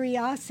your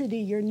curiosity,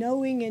 your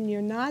knowing and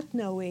your not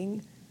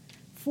knowing,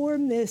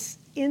 form this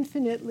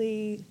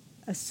infinitely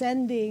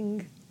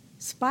ascending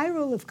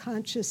spiral of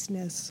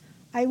consciousness.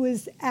 I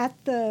was at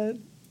the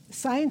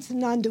Science and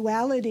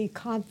Non-Duality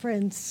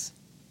conference,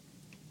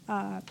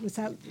 was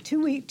that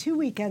two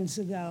weekends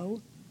ago,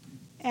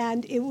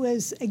 And it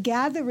was a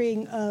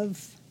gathering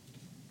of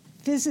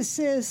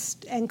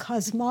physicists and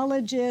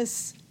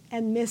cosmologists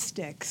and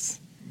mystics,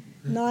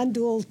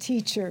 non-dual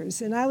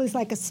teachers. And I was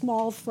like a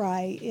small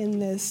fry in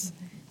this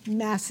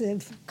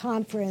massive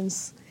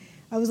conference.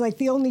 I was like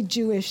the only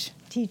Jewish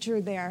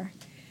teacher there.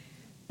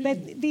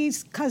 But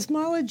these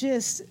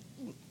cosmologists,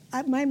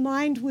 my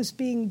mind was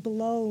being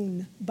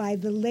blown by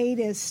the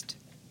latest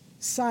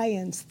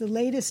science, the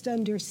latest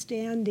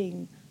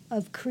understanding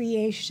of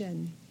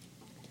creation.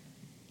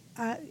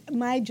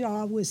 My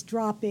jaw was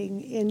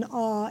dropping in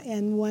awe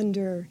and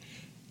wonder,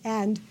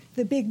 and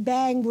the Big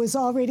Bang was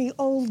already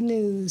old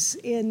news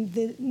in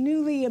the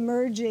newly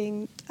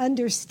emerging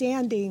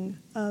understanding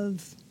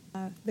of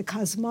the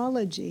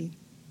cosmology.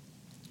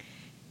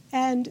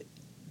 And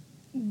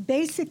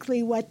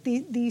basically what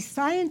these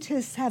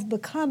scientists have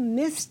become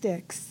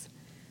mystics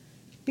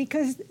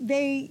because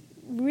they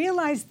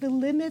realize the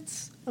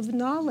limits of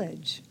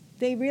knowledge.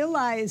 They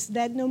realize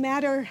that no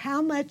matter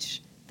how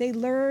much they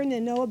learn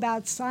and know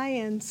about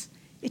science,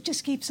 it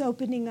just keeps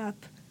opening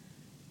up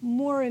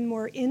more and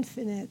more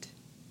infinite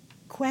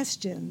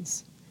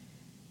questions.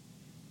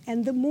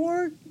 And the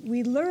more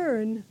we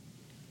learn,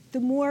 the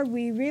more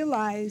we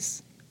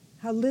realize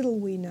how little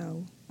we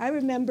know. I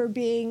remember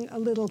being a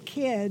little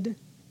kid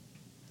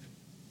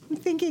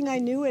thinking I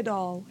knew it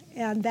all,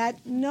 and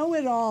that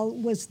know-it-all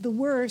was the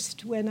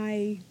worst when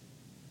I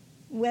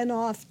went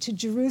off to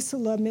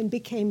Jerusalem and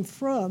became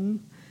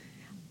frum.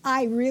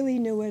 I really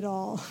knew it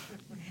all.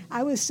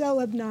 I was so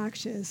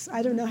obnoxious.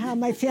 I don't know how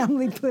my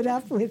family put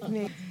up with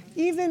me.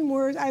 Even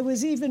worse, I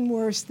was even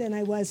worse than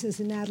I was as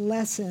an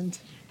adolescent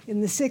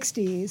in the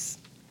 60s,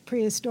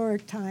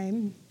 prehistoric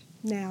time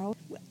now.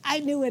 I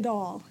knew it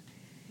all.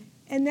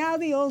 And now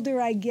the older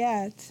I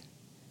get,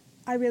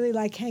 I really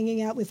like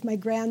hanging out with my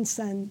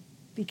grandson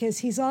because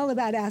he's all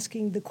about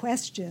asking the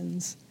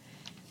questions.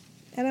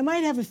 And I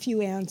might have a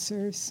few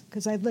answers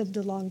because I've lived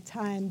a long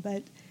time,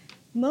 but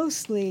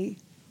mostly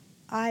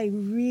I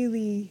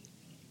really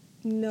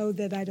know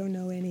that I don't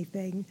know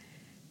anything,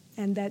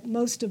 and that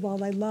most of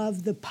all I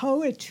love the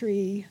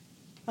poetry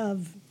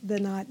of the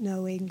not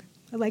knowing.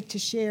 I like to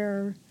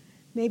share,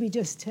 maybe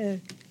just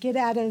to get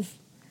out of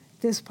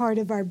this part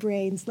of our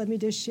brains, let me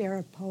just share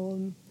a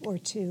poem or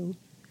two,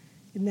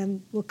 and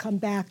then we'll come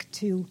back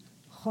to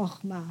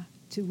Chokhmah,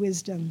 to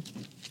wisdom.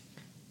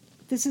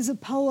 This is a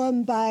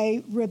poem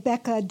by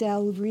Rebecca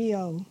Del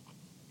Rio.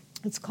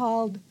 It's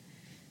called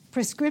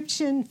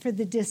Prescription for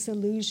the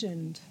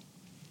Disillusioned.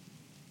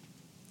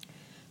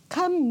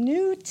 Come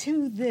new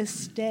to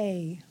this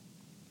day.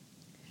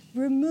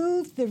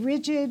 Remove the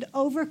rigid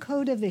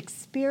overcoat of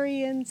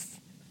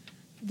experience,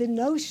 the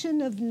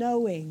notion of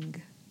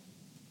knowing,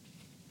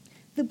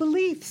 the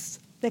beliefs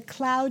that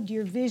cloud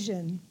your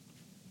vision.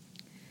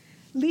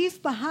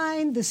 Leave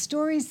behind the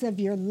stories of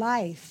your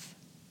life.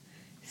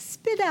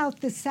 Spit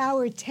out the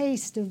sour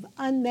taste of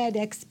unmet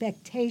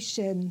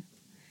expectation.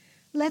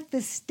 Let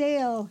the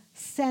stale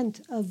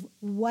scent of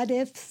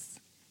what-ifs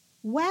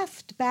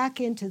waft back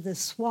into the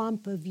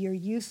swamp of your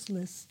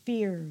useless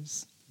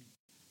fears.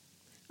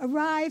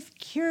 Arrive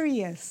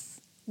curious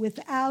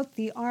without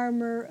the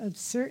armor of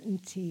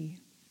certainty.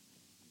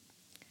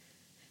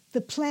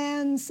 The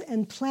plans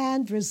and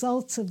planned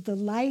results of the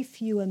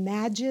life you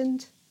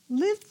imagined,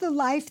 live the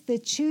life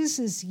that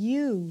chooses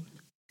you,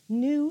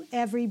 new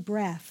every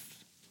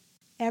breath,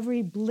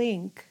 every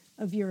blink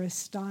of your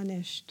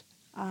astonished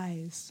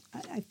eyes.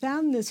 I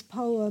found this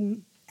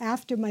poem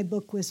after my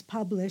book was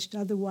published.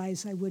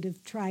 Otherwise, I would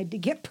have tried to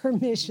get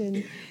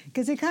permission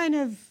because it kind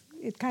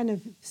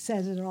of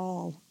says it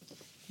all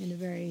in a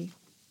very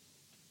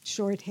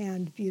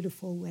shorthand,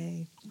 beautiful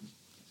way.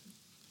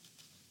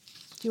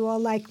 Do you all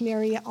like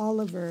Mary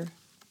Oliver?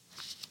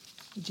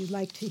 Would you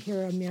like to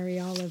hear a Mary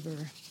Oliver?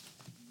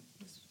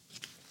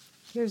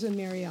 Here's a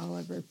Mary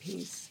Oliver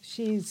piece.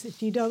 She's,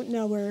 if you don't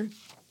know her,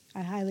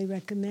 I highly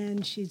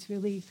recommend. She's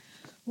really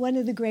one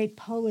of the great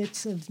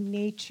poets of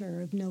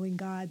nature, of knowing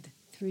God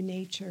through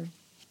nature.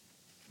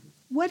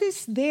 What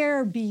is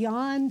there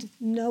beyond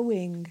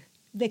knowing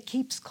that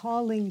keeps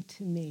calling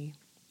to me?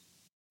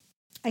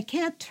 I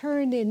can't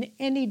turn in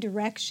any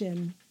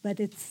direction, but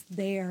it's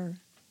there.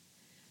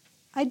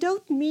 I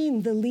don't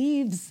mean the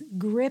leaves'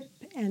 grip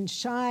and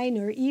shine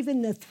or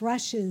even the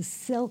thrush's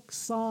silk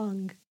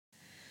song,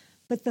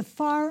 but the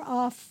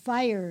far-off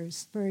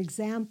fires, for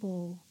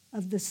example,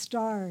 of the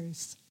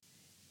stars,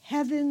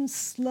 heaven's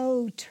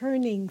slow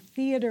turning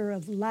theater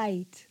of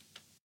light,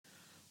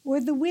 or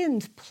the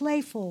wind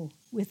playful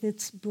with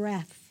its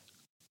breath,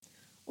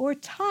 or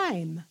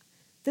time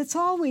that's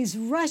always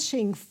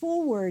rushing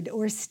forward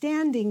or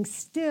standing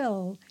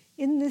still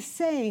in the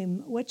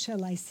same, what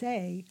shall I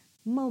say,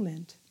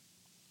 moment.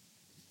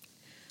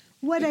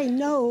 What I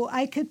know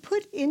I could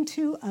put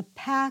into a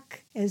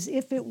pack as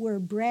if it were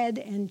bread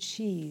and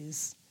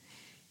cheese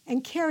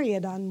and carry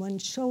it on one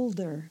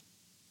shoulder.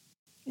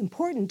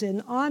 Important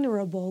and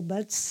honorable,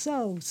 but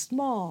so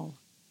small,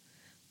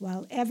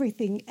 while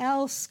everything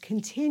else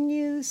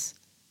continues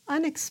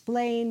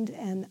unexplained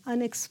and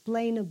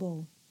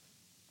unexplainable.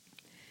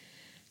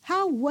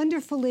 How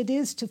wonderful it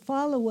is to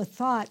follow a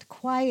thought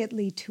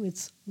quietly to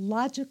its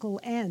logical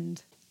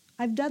end.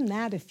 I've done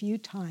that a few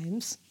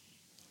times,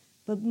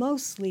 but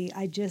mostly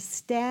I just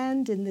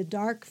stand in the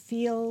dark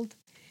field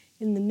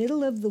in the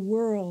middle of the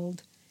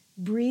world,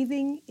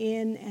 breathing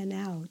in and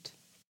out.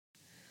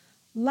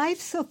 Life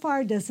so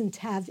far doesn't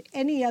have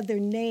any other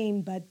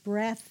name but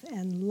breath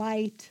and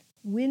light,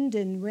 wind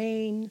and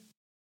rain.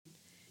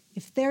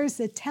 If there's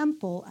a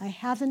temple, I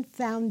haven't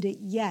found it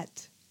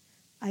yet.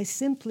 I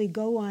simply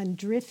go on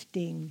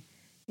drifting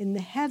in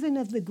the heaven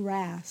of the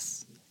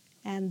grass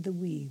and the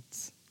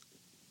weeds.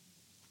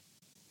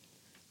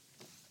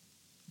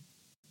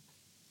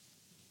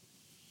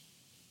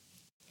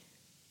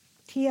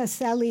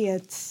 T.S.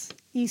 Eliot's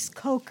East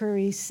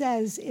Coker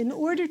says, in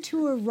order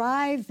to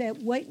arrive at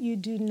what you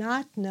do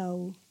not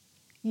know,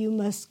 you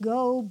must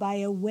go by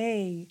a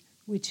way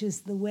which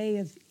is the way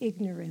of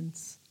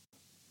ignorance.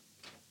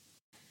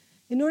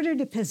 In order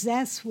to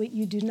possess what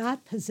you do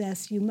not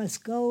possess, you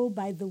must go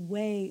by the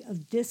way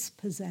of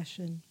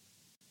dispossession.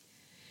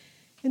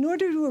 In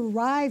order to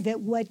arrive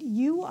at what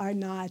you are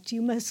not,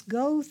 you must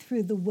go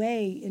through the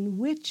way in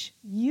which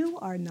you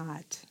are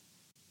not.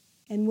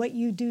 And what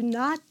you do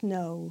not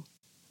know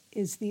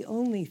is the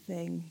only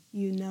thing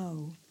you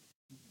know.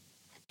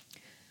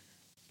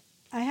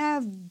 I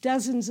have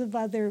dozens of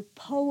other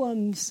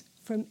poems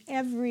from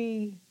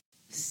every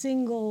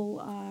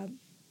single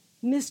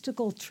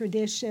mystical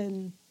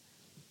tradition,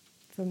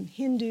 from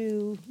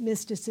Hindu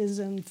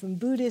mysticism, from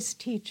Buddhist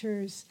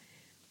teachers.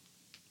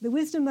 The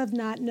wisdom of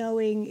not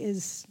knowing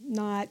is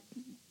not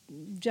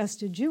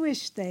just a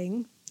Jewish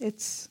thing.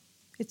 It's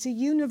a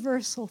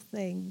universal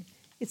thing.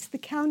 It's the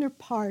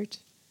counterpart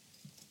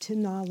to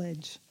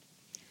knowledge.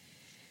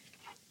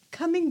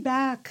 Coming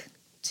back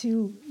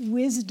to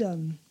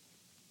wisdom,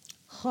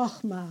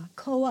 chokhmah,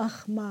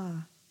 koach ma,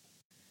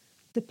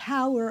 the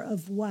power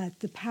of what?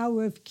 The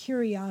power of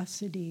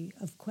curiosity,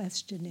 of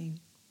questioning.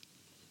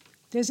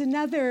 There's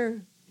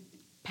another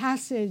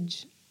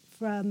passage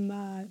from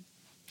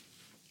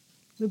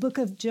the book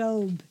of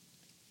Job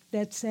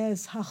that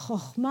says,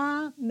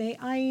 "Ha-chokhmah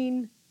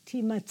me'ayin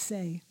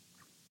timatzeh,"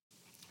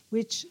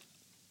 which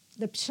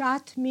the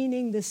pshat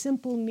meaning, the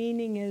simple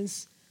meaning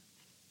is,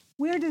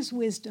 where does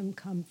wisdom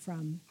come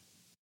from?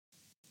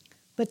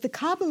 But the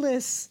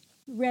Kabbalists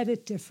read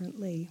it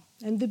differently.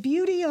 And the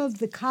beauty of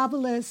the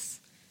Kabbalists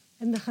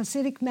and the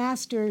Hasidic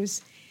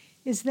masters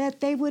is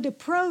that they would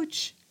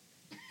approach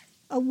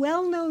a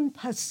well-known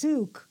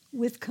pasuk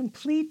with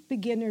complete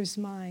beginner's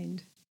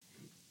mind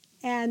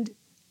and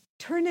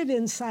turn it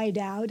inside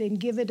out and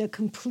give it a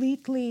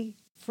completely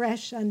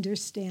fresh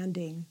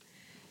understanding.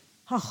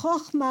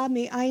 Ha-chokhmah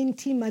me'ayin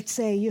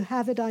timatzeh, you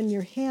have it on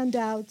your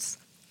handouts.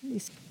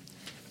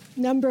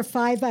 Number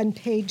 5 on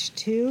page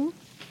 2.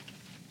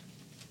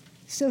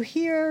 So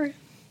here,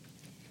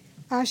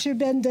 Asher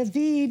Ben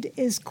David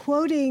is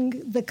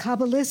quoting the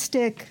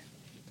Kabbalistic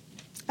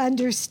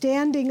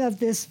understanding of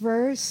this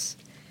verse.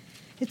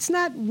 It's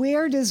not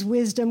where does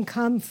wisdom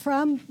come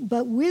from,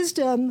 but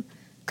wisdom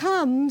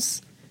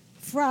comes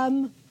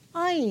from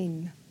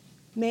ayin.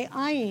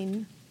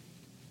 Me'ayin.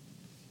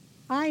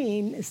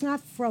 Ayin is not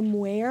from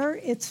where,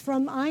 it's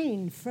from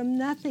ayin, from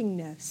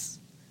nothingness.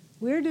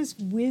 Where does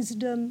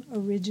wisdom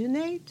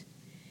originate?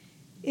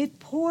 It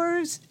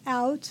pours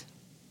out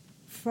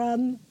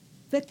from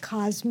the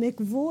cosmic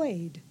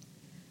void,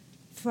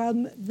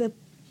 from the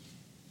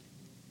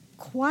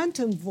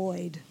quantum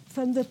void,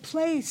 from the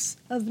place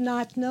of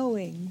not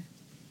knowing.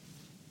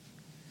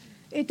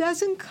 It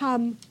doesn't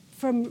come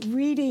from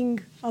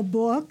reading a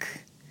book.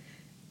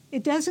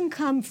 It doesn't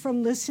come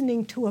from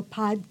listening to a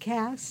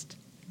podcast.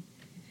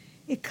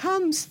 It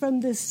comes from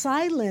the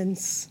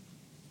silence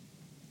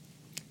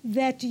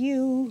that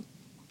you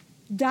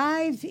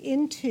dive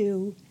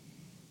into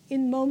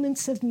in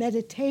moments of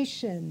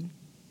meditation,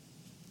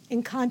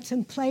 in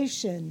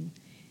contemplation,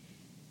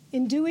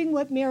 in doing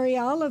what Mary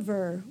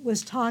Oliver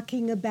was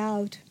talking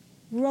about,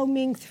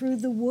 roaming through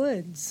the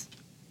woods,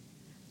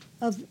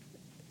 of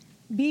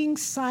being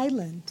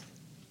silent.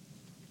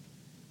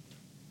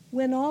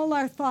 When all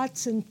our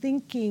thoughts and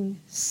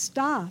thinking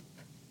stop,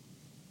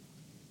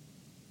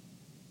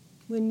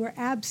 when we're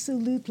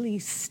absolutely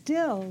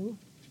still,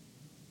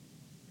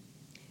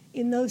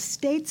 in those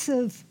states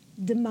of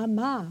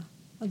demama,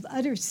 of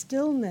utter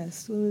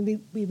stillness, when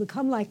we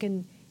become like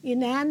an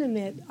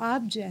inanimate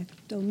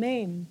object,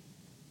 domain.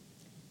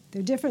 There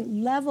are different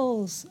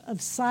levels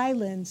of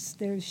silence.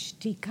 There's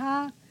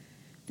shtika,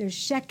 there's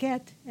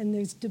sheket, and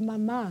there's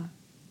demama.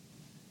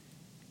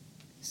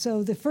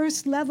 So the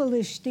first level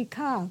is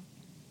shtika,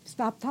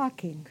 stop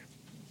talking,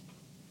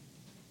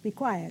 be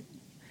quiet.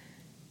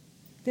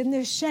 Then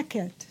there's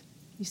sheket,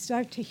 you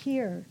start to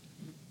hear,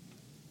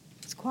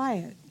 it's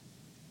quiet.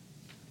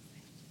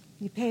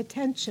 You pay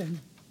attention.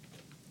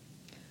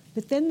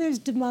 But then there's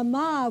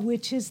demama,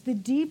 which is the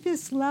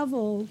deepest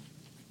level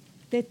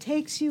that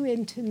takes you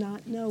into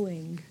not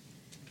knowing.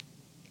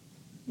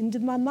 In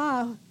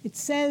demama, it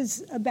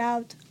says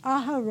about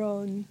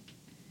Aharon,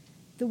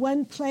 the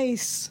one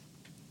place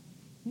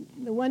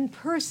The one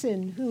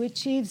person who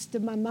achieves the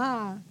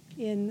Mama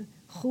in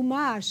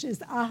Chumash is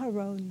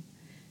Aharon. It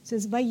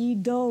says,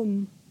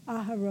 Vayidom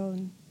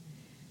Aharon.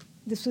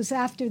 This was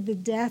after the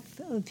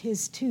death of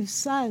his two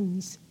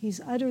sons.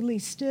 He's utterly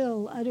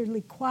still,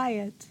 utterly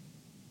quiet.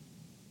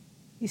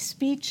 He's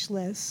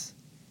speechless.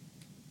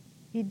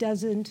 He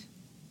doesn't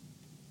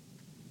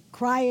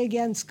cry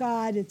against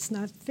God. It's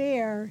not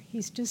fair.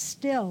 He's just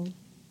still.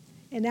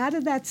 And out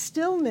of that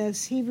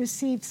stillness, he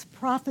receives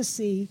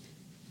prophecy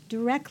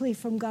directly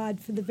from God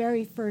for the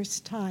very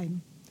first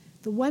time.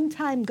 The one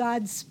time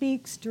God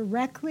speaks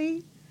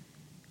directly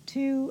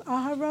to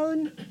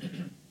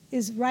Aharon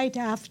is right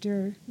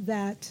after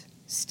that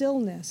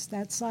stillness,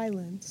 that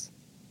silence.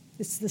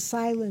 It's the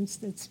silence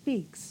that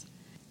speaks.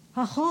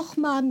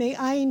 HaChochma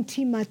me'ayin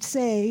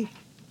timatzeh,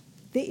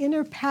 the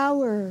inner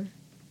power,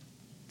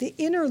 the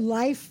inner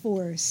life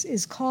force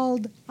is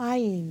called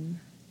ayin,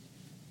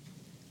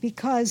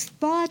 because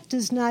thought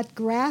does not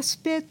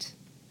grasp it,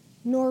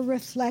 nor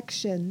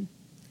reflection.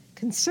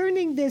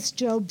 Concerning this,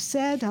 Job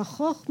said,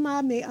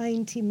 HaChochma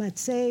me'ayin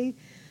timatzeh,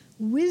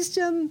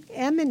 wisdom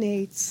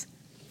emanates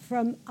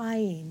from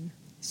ayin.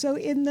 So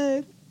in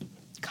the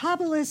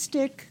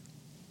Kabbalistic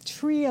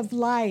tree of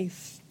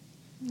life,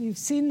 you've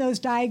seen those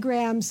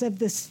diagrams of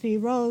the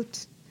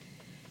Sfirot.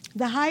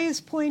 The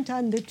highest point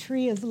on the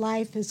tree of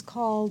life is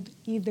called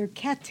either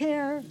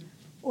Keter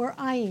or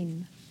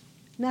Ayin,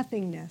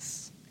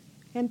 nothingness,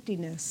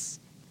 emptiness,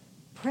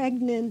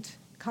 pregnant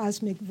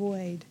cosmic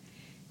void.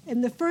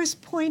 And the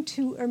first point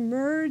to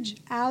emerge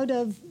out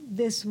of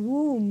this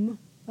womb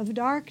of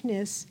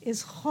darkness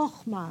is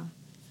Chochmah,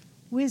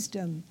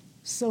 wisdom,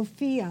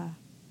 Sophia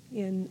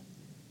in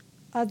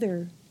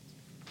other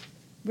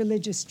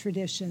religious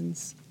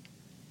traditions.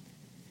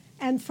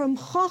 And from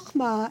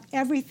Chochmah,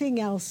 everything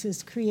else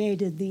is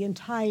created, the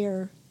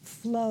entire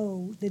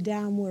flow, the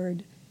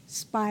downward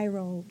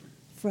spiral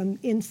from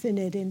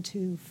infinite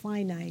into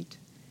finite,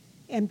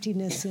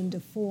 emptiness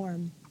into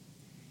form,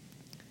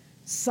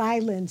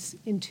 silence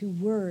into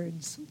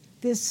words.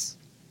 This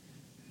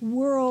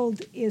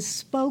world is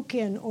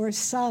spoken or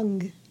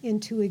sung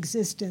into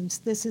existence.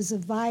 This is a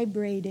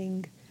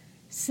vibrating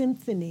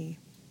symphony.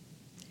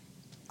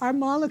 Our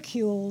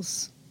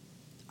molecules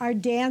are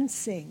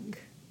dancing.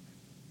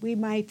 We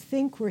might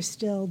think we're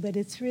still, but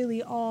it's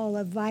really all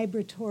a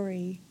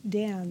vibratory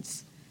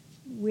dance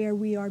where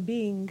we are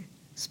being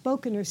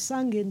spoken or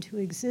sung into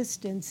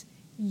existence,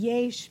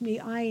 yesh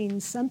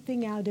mi'ayin,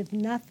 something out of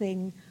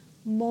nothing,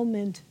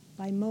 moment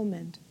by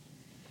moment.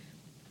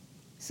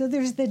 So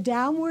there's the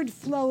downward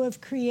flow of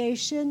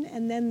creation,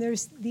 and then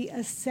there's the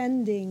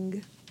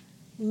ascending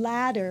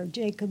ladder,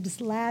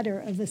 Jacob's ladder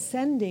of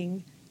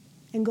ascending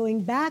and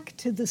going back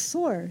to the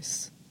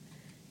source.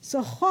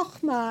 So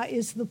Chochmah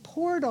is the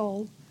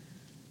portal.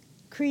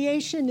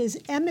 Creation is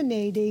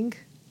emanating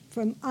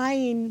from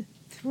Ayin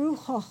through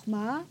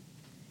Chochmah.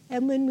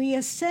 And when we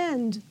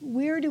ascend,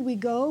 where do we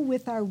go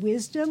with our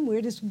wisdom?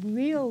 Where does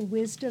real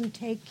wisdom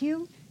take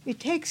you? It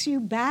takes you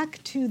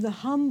back to the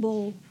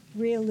humble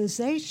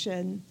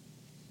realization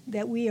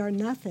that we are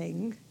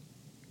nothing,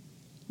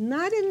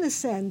 not in the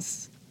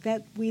sense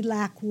that we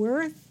lack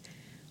worth.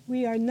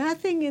 We are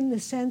nothing in the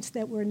sense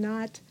that we're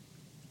not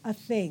a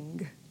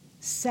thing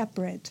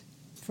separate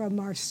from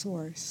our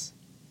source.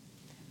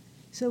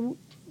 So,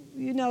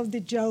 you know, the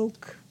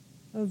joke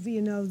of,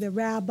 the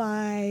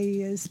rabbi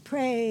is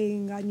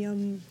praying on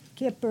Yom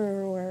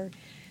Kippur, or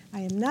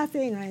I am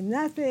nothing,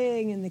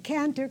 and the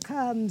cantor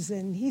comes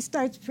and he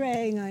starts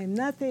praying, I am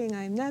nothing,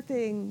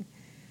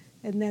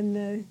 and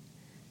then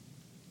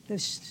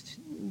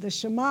the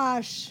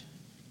shamash,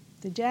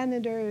 the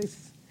janitor,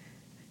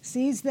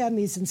 sees them,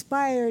 he's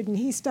inspired, and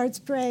he starts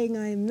praying,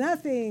 I am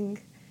nothing.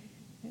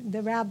 And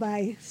the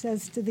rabbi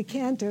says to the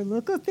cantor,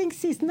 look who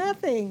thinks he's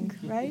nothing,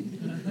 right?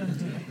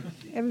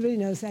 Everybody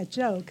knows that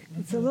joke.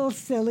 It's a little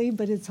silly,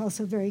 but it's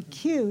also very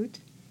cute.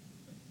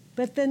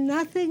 But the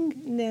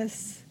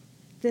nothingness,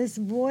 this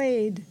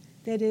void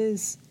that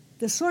is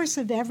the source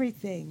of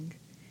everything,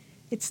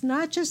 it's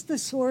not just the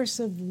source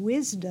of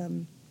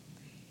wisdom.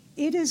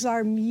 It is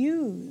our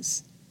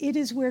muse. It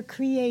is where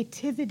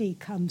creativity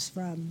comes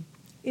from.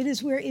 It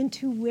is where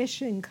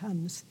intuition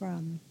comes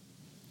from.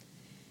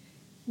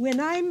 When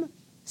I'm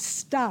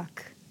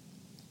stuck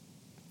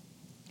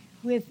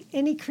with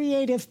any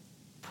creative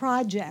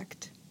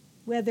project,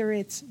 whether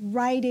it's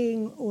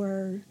writing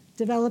or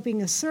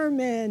developing a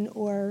sermon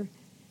or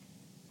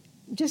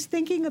just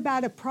thinking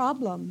about a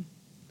problem,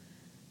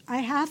 I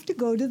have to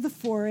go to the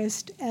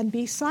forest and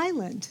be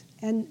silent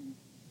and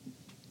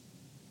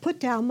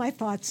put down my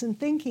thoughts and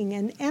thinking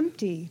and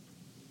empty.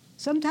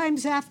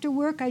 Sometimes after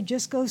work, I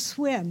just go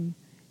swim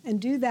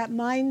and do that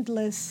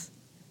mindless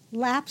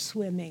lap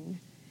swimming.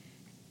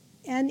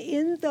 And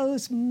in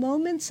those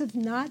moments of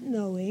not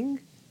knowing,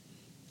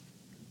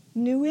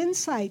 new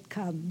insight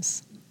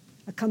comes.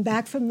 I come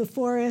back from the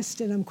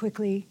forest and I'm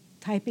quickly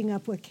typing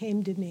up what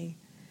came to me.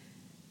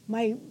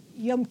 My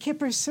Yom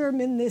Kippur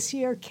sermon this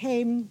year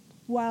came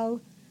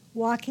while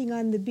walking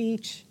on the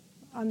beach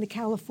on the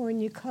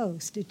California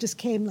coast. It just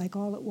came like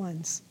all at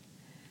once.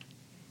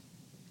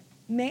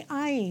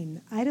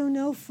 Me'ayin, I don't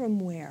know from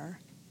where.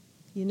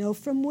 You know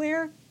from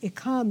where? It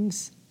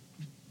comes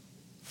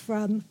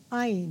from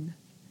ayin,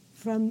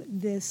 from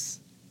this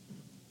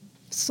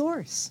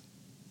source.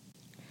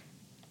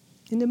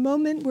 In a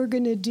moment, we're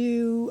going to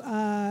do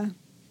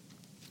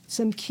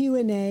some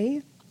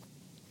Q&A,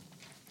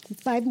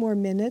 5 more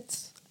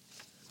minutes.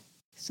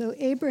 So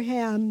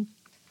Abraham,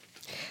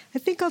 I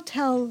think I'll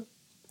tell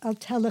a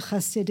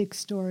Hasidic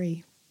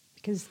story,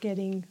 because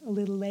getting a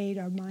little late,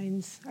 our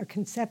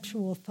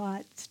conceptual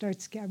thought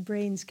our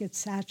brains get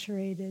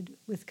saturated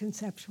with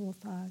conceptual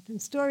thought.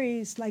 And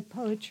stories, like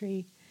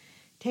poetry,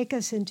 take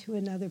us into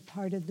another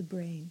part of the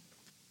brain.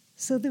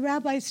 So the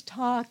rabbis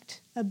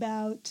talked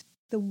about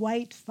the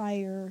white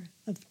fire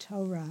of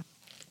Torah.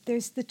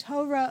 There's the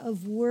Torah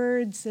of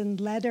words and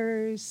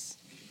letters.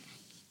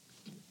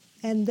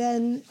 And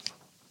then,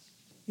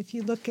 if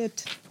you'll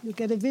get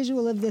a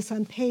visual of this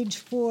on page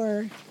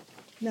 4,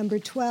 number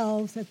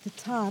 12 at the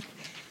top.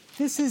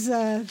 This is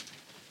a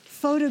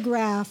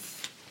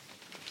photograph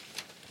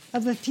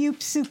of a few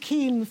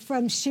psukim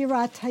from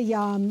Shirat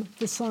Hayam,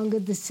 the Song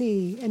of the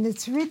Sea. And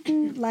it's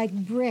written like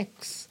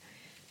bricks,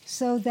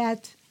 so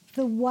that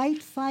the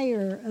white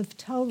fire of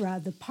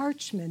Torah, the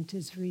parchment,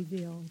 is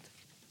revealed.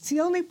 It's the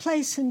only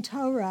place in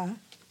Torah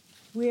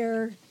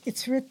where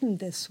it's written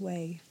this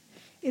way.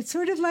 It's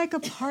sort of like a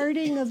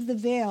parting of the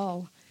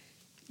veil.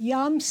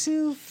 Yam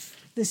Suf,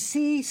 the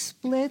sea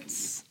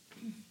splits.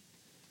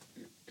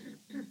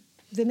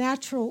 The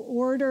natural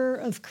order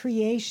of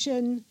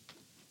creation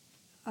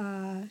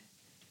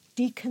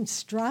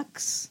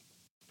deconstructs.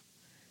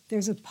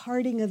 There's a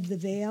parting of the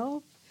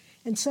veil.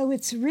 And so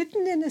it's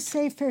written in a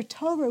Sefer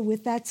Torah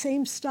with that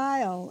same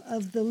style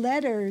of the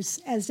letters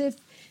as if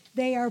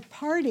they are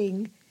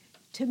parting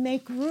to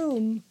make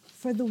room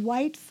for the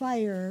white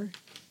fire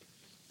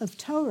of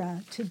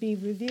Torah to be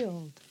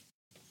revealed.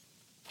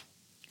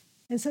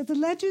 And so the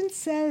legend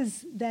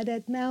says that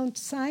at Mount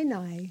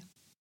Sinai,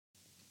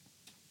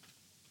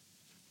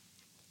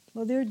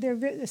 well, there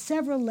are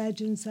several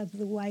legends of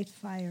the white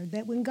fire,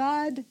 that when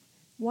God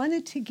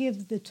wanted to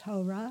give the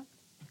Torah,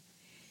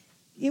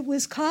 it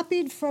was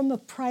copied from a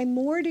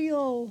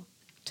primordial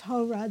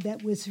Torah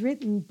that was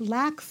written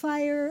black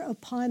fire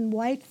upon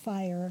white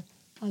fire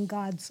on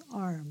God's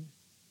arm.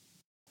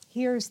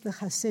 Here's the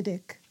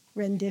Hasidic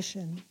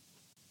rendition.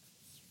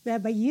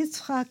 Rabbi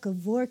Yitzchak of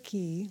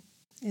Vorki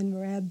and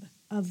Reb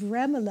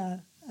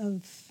Avremela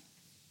of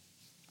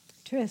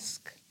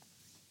Trisk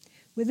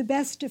were the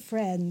best of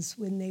friends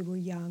when they were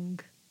young.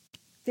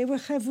 They were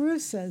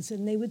chavrusas,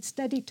 and they would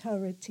study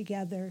Torah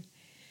together.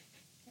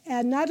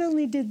 And not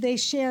only did they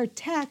share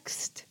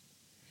text,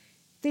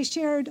 they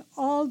shared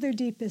all their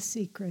deepest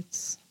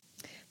secrets.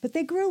 But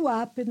they grew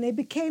up, and they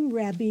became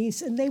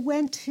rabbis, and they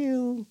went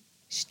to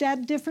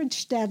different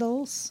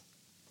shtetls,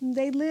 and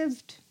they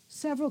lived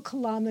several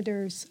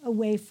kilometers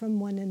away from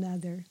one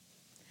another.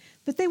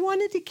 But they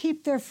wanted to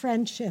keep their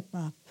friendship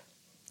up.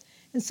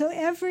 And so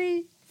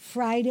every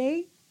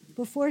Friday,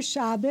 before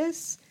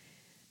Shabbos,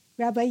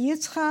 Rabbi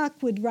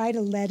Yitzchak would write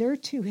a letter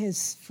to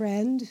his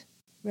friend,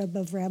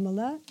 Rabbi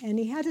Avremela, and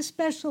he had a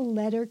special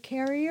letter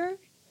carrier,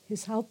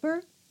 his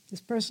helper,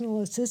 his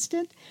personal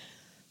assistant,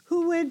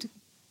 who would,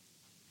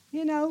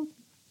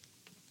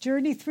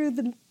 journey through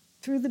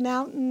the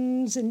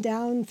mountains and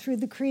down through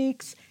the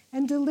creeks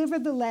and deliver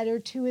the letter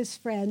to his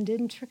friend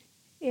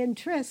in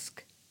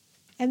Trisk.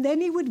 And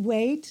then he would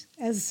wait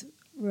as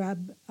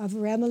Rabbi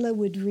Avremela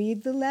would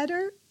read the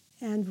letter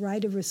and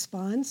write a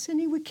response, and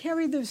he would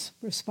carry this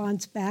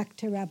response back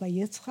to Rabbi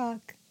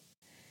Yitzchak.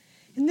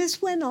 And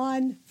this went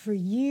on for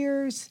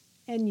years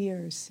and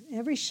years.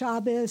 Every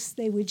Shabbos,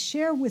 they would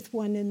share with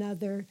one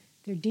another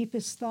their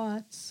deepest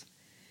thoughts,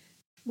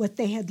 what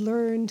they had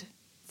learned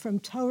from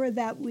Torah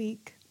that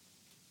week.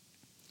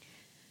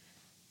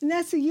 And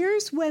as the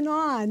years went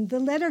on, the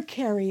letter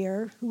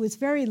carrier, who was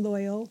very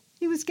loyal,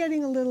 he was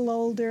getting a little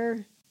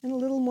older and a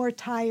little more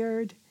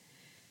tired.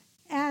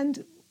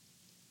 And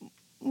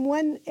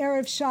one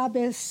Erev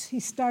Shabbos, he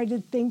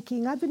started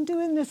thinking, I've been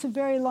doing this a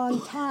very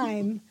long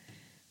time.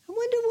 I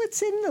wonder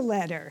what's in the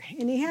letter.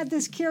 And he had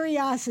this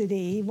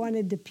curiosity. He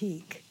wanted to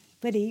peek,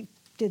 but he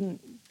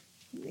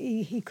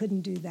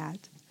couldn't do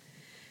that.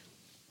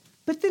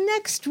 But the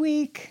next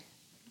week,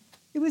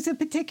 it was a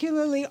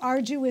particularly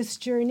arduous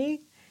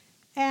journey,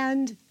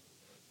 and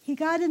he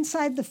got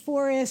inside the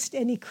forest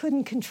and he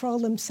couldn't control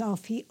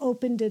himself. He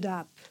opened it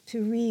up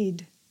to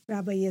read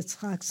Rabbi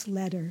Yitzchak's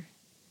letter.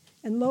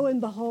 And lo and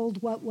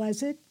behold, what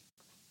was it?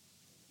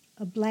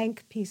 A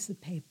blank piece of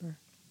paper.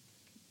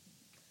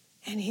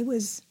 And he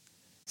was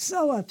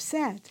so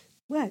upset.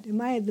 What,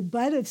 am I at the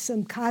butt of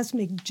some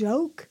cosmic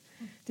joke?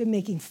 They're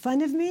making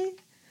fun of me?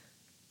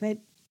 But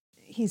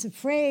he's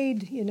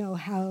afraid,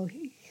 how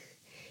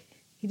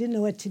he didn't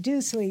know what to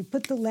do, so he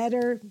put the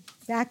letter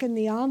back in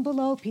the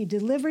envelope, he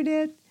delivered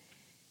it,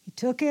 he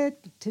took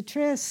it to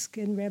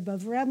Trisk, and Reb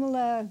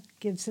Avremela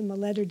gives him a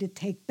letter to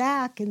take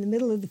back. In the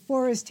middle of the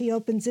forest, he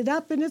opens it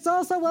up, and it's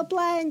also a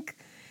blank.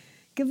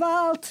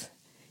 Gewalt.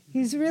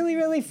 He's really,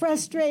 really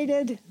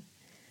frustrated.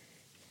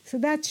 So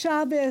that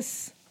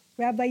Shabbos,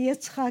 Rabbi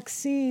Yitzchak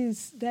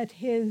sees that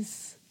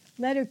his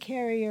letter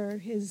carrier,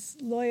 his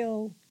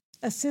loyal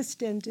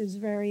assistant, is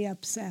very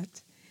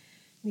upset.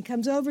 And he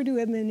comes over to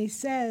him and he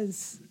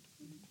says,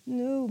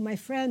 "No, my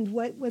friend,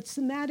 what's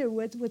the matter?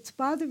 What's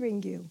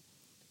bothering you?"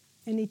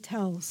 And he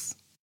tells.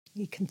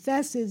 He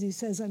confesses. He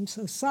says, "I'm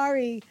so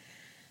sorry.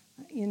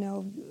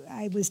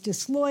 I was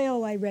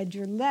disloyal. I read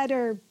your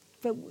letter,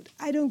 but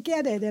I don't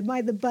get it. Am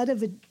I the butt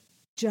of a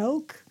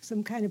joke,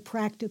 some kind of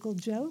practical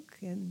joke?"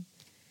 And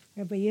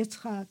Rabbi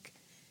Yitzchak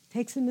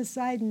takes him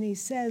aside and he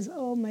says,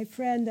 "Oh, my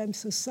friend, I'm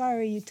so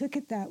sorry you took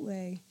it that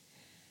way.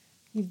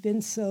 You've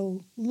been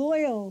so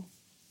loyal.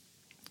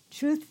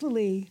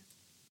 Truthfully,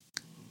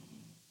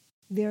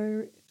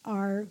 there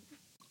are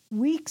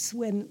weeks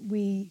when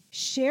we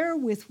share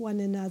with one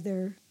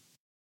another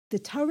the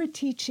Torah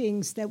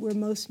teachings that were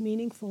most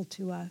meaningful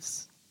to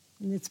us.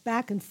 And it's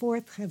back and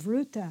forth,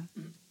 Chevruta,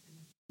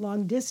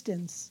 long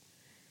distance.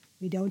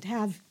 We don't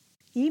have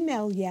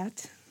email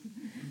yet.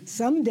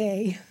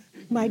 Someday,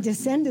 my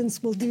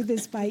descendants will do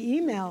this by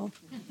email.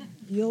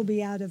 You'll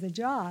be out of a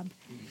job.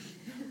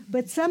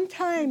 But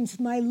sometimes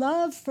my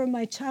love for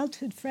my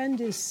childhood friend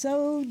is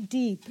so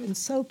deep and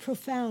so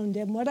profound,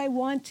 and what I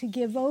want to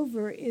give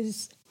over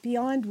is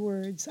beyond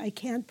words. I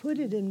can't put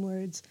it in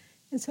words.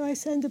 And so I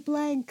send a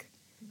blank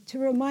to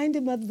remind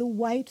him of the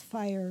white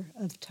fire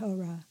of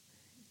Torah,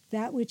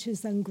 that which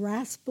is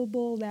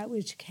ungraspable, that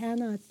which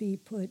cannot be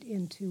put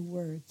into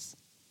words.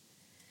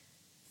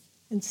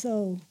 And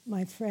so,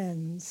 my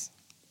friends,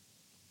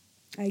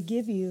 I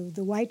give you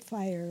the white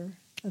fire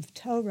of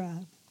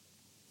Torah.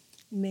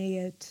 May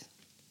it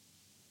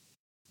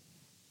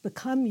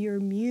become your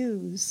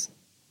muse.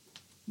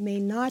 May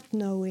not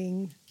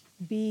knowing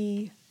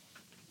be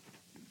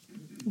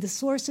the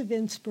source of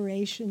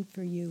inspiration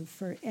for you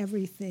for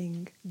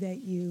everything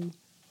that you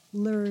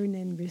learn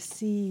and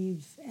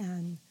receive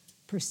and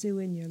pursue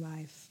in your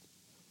life.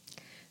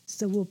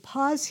 So we'll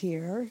pause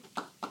here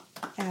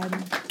and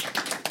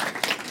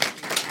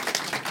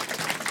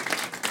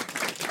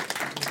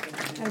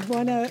I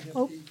want to...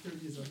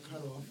 8:30 is our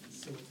cutoff,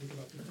 so we'll take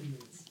about 15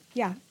 minutes.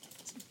 Yeah.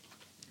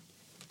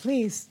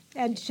 Please.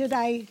 And should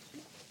I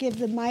give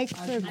the mic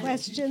for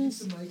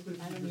questions? Keep the mic, but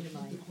if you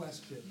repeat the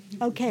question.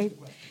 Okay.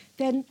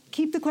 Then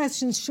keep the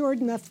questions short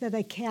enough that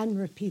I can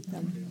repeat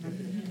them.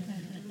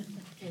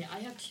 Okay, I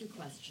have two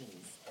questions.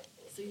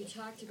 So you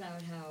talked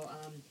about how,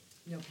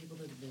 people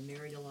that have been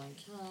married a long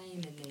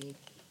time and they,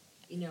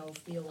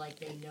 feel like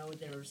they know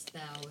their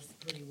spouse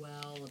pretty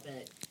well,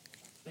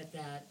 but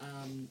that,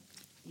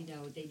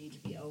 they need to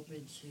be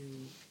open to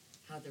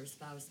how their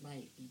spouse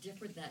might be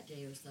different that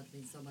day or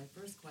something. So my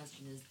first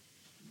question is,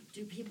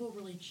 do people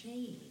really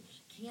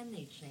change? Can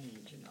they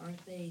change? And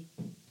aren't they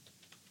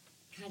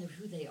kind of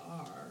who they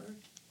are?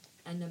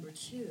 And number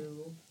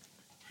two,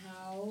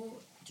 how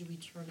do we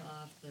turn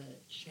off the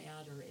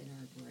chatter in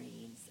our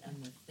brains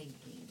and the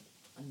thinking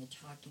and the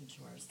talking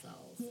to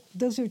ourselves?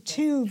 Those are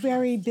two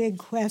very big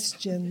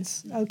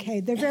questions. Okay,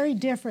 they're very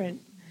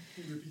different.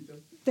 Can you repeat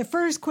them? The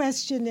first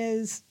question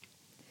is,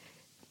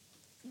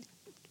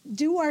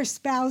 do our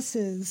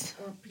spouses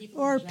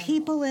or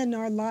people in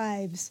our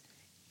lives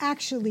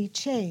actually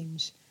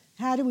change?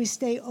 How do we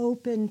stay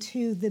open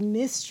to the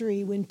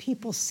mystery when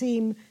people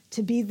seem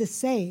to be the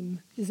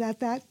same? Is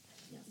that? Yes.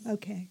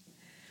 Okay.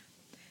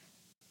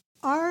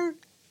 Our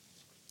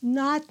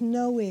not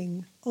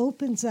knowing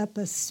opens up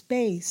a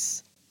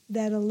space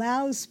that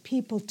allows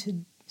people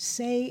to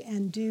say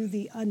and do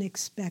the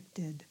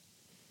unexpected.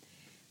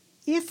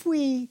 If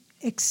we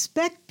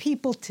expect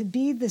people to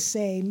be the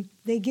same,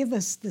 they give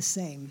us the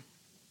same.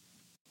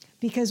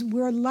 Because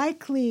we're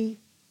likely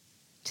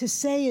to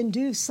say and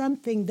do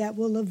something that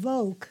will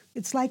evoke.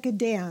 It's like a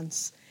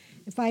dance.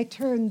 If I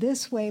turn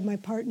this way, my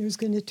partner's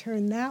going to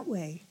turn that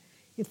way.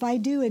 If I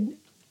do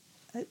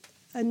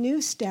a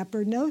new step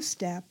or no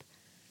step,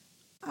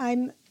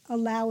 I'm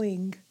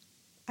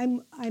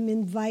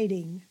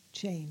inviting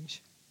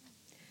change.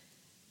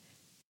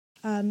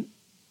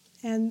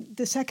 And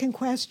the second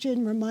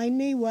question, remind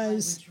me,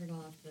 was...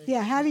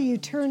 how do you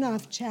turn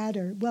off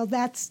chatter? Well,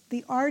 that's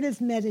the art of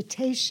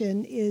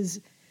meditation,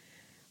 is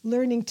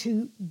learning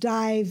to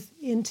dive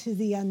into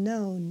the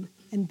unknown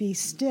and be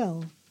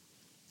still.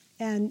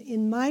 And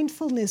in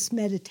mindfulness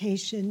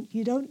meditation,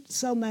 you don't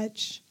so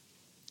much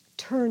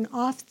turn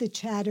off the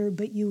chatter,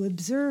 but you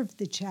observe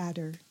the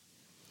chatter.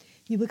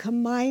 You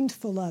become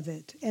mindful of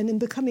it. And in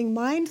becoming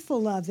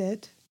mindful of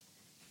it,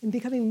 in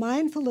becoming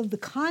mindful of the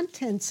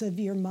contents of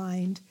your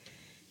mind,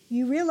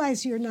 you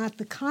realize you're not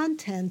the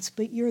contents,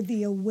 but you're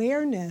the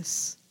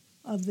awareness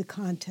of the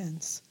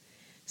contents.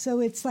 So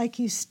it's like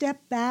you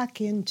step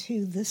back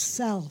into the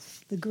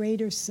self, the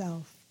greater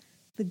self,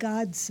 the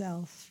God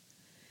self,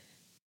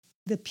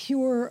 the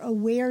pure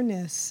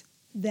awareness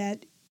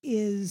that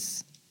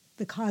is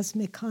the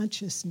cosmic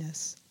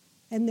consciousness.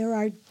 And there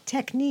are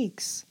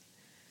techniques.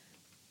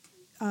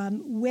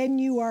 When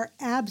you are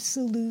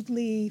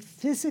absolutely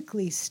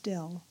physically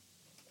still,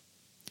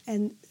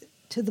 and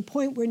to the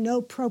point where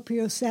no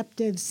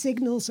proprioceptive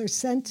signals are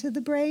sent to the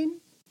brain,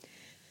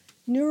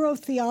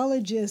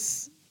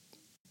 neurotheologists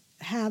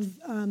have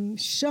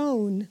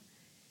shown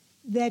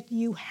that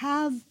you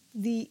have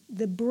the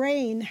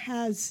brain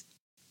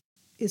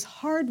is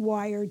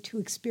hardwired to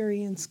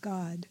experience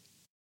God.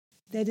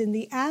 That in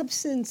the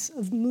absence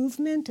of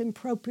movement and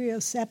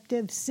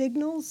proprioceptive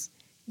signals,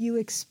 you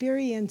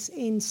experience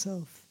Ein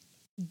Sof,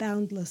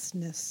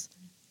 boundlessness,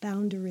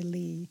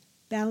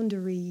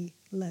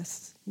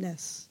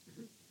 boundarylessness.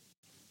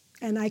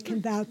 And I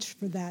can vouch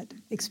for that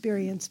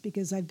experience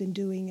because I've been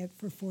doing it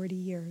for 40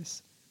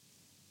 years.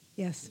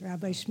 Yes,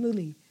 Rabbi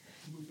Shmuley.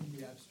 Move from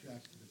the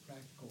abstract to the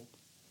practical.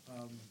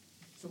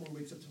 Someone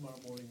wakes up tomorrow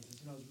morning and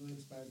says, I was really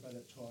inspired by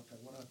that talk. I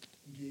want to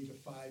engage a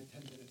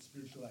 5-10-minute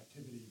spiritual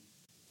activity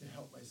to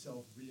help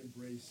myself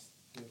re-embrace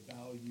the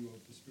value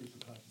of the spiritual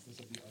consciousness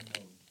of the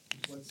unknown.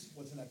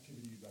 What's an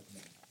activity you'd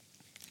recommend?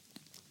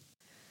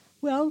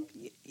 Well,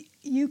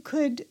 you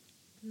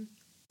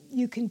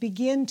can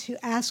begin to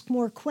ask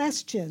more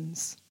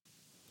questions.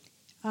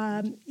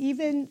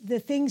 Even the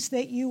things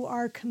that you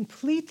are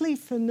completely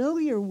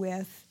familiar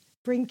with,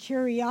 bring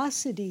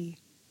curiosity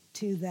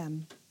to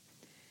them.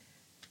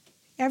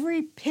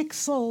 Every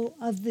pixel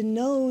of the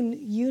known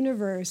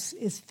universe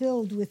is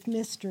filled with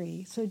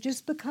mystery. So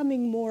just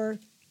becoming more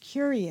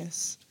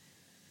curious,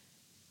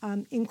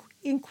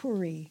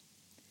 inquiry.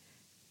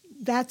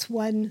 That's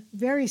one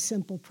very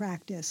simple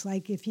practice.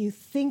 Like if you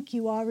think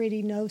you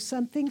already know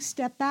something,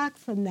 step back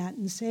from that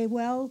and say,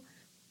 well,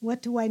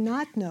 what do I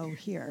not know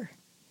here?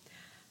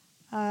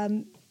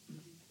 I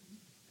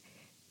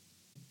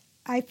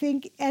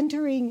think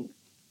entering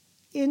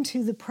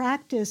into the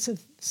practice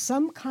of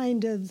some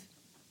kind of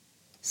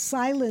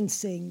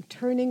silencing,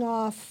 turning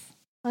off,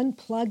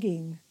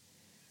 unplugging,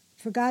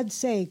 for God's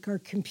sake, our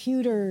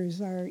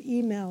computers, our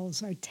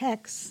emails, our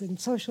texts, and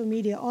social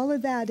media, all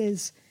of that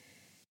it's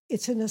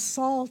an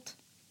assault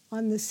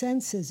on the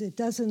senses. It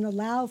doesn't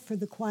allow for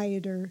the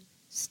quieter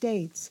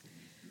states.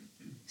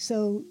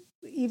 So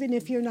even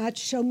if you're not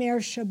Shomer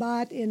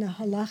Shabbat in a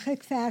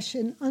halachic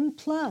fashion,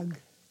 unplug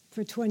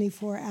for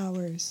 24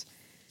 hours.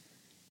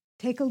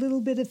 Take a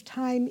little bit of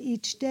time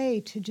each day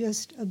to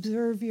just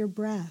observe your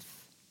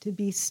breath, to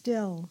be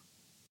still,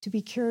 to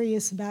be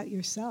curious about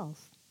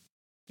yourself.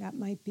 That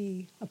might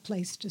be a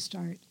place to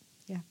start.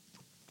 Yeah.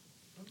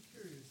 I'm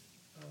curious.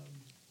 I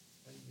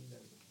didn't mean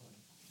that as a pun.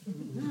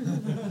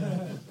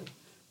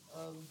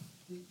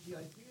 The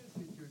ideas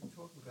that you're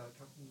talking about,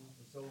 talking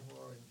the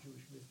Zohar and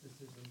Jewish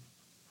mysticism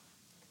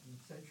from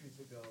centuries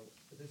ago,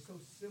 they're so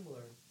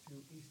similar to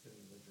Eastern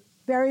religion.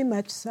 Very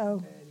much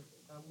so. And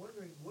I'm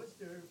wondering, was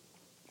there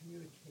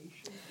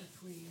communication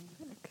between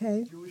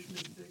Jewish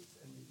mystics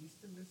and the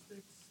Eastern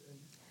mystics?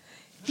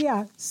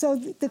 Yeah, so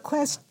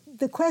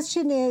the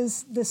question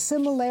is the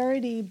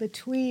similarity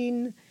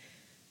between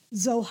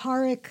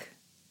Zoharic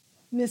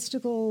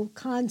mystical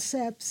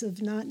concepts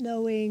of not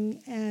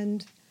knowing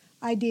and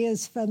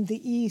ideas from the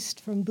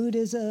East, from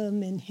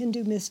Buddhism and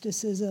Hindu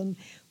mysticism.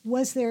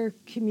 Was there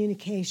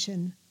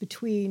communication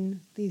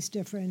between these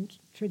different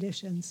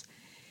traditions?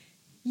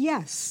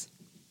 Yes.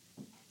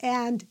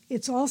 And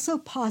it's also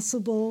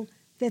possible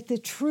that the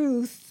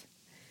truth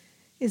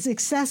is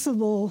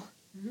accessible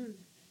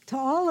to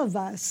all of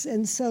us.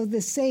 And so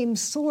the same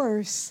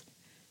source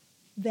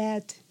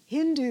that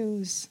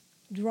Hindus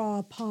draw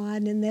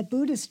upon and that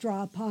Buddhists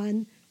draw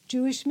upon,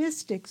 Jewish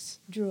mystics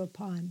drew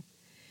upon.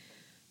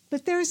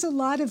 But there's a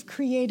lot of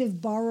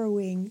creative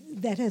borrowing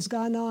that has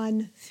gone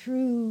on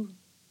through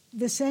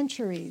the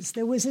centuries.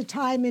 There was a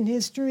time in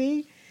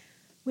history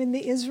when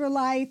the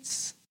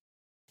Israelites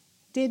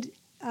did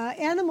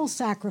animal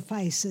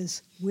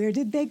sacrifices. Where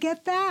did they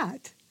get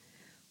that?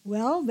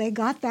 Well, they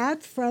got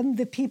that from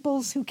the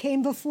peoples who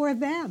came before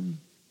them,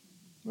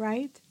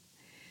 right?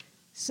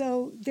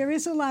 So there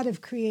is a lot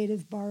of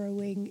creative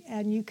borrowing,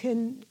 and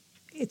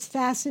it's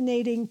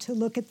fascinating to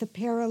look at the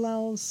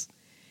parallels.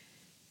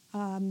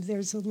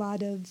 There's a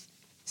lot of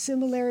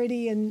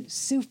similarity in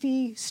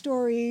Sufi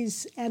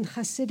stories and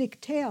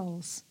Hasidic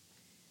tales.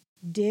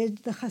 Did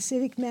the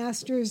Hasidic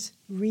masters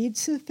read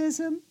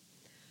Sufism?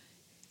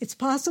 It's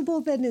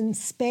possible that in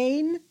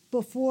Spain,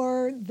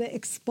 before the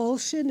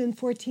expulsion in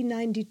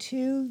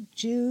 1492,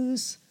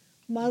 Jews,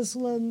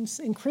 Muslims,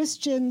 and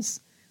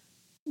Christians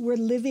were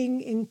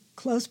living in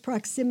close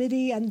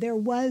proximity, and there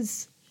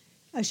was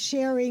a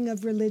sharing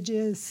of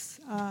religious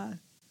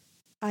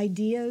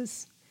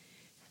ideas.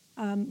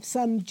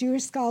 Some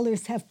Jewish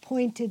scholars have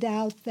pointed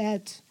out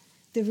that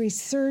the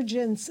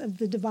resurgence of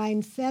the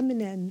divine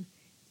feminine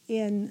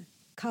in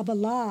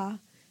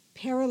Kabbalah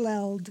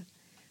paralleled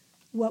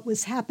what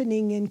was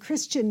happening in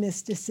Christian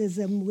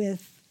mysticism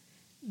with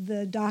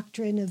the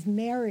doctrine of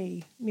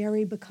Mary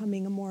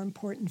becoming a more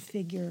important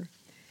figure.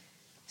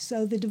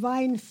 So the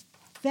divine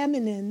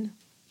feminine,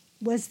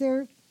 was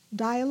there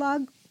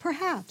dialogue?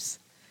 Perhaps.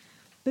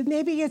 But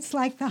maybe it's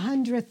like the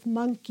 100th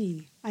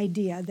monkey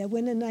idea, that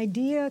when an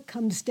idea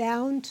comes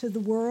down to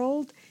the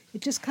world, it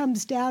just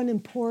comes down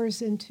and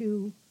pours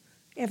into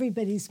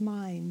everybody's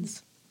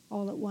minds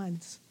all at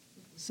once.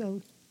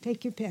 So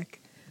take your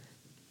pick.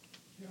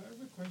 Yeah, I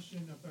have a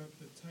question about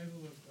the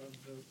title of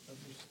your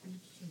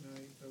speech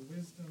tonight, The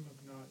Wisdom of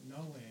Not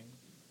Knowing,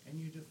 and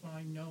you define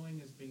define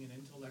knowing as being an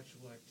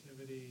intellectual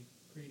activity,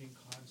 creating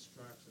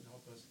constructs that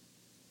help us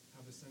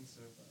have a sense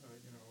of,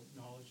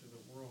 knowledge of the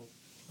world.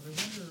 But I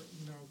wonder,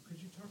 could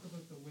you talk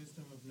about the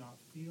wisdom of not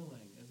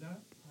feeling? Is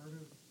that part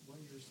of what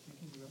you're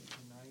speaking about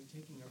tonight,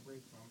 taking a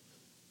break from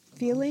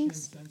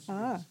Feelings?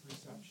 emotion,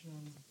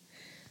 perception?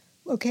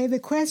 Okay, the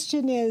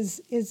question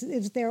is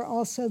there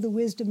also the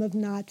wisdom of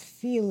not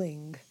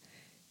feeling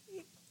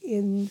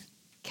in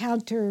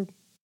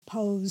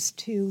counterpose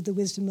to the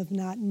wisdom of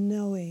not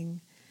knowing?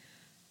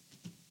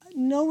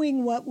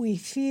 Knowing what we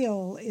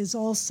feel is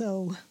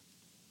also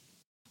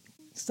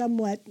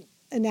somewhat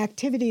an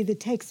activity that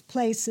takes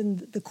place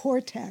in the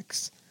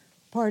cortex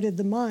part of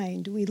the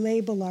mind. We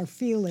label our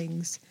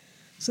feelings.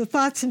 So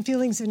thoughts and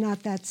feelings are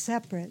not that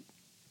separate.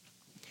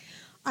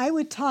 I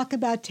would talk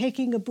about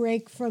taking a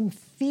break from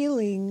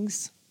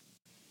feelings,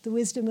 the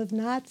wisdom of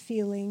not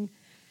feeling,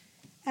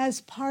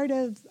 as part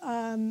of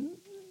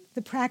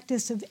the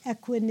practice of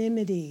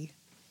equanimity,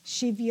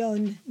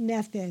 shivyon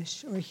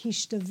nefesh, or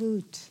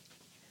hishtavut,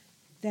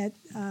 that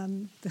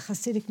the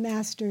Hasidic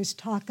masters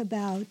talk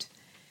about.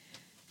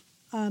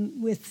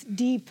 With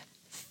deep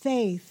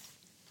faith,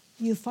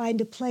 you find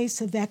a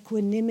place of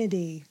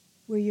equanimity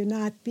where you're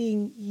not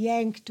being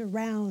yanked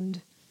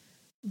around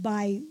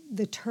by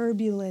the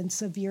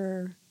turbulence of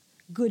your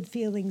good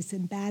feelings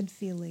and bad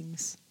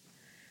feelings.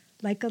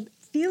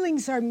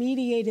 Feelings are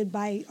mediated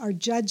by our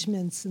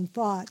judgments and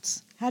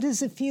thoughts. How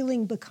does a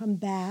feeling become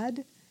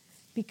bad?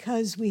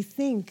 Because we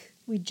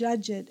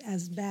judge it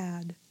as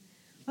bad.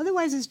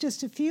 Otherwise, it's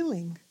just a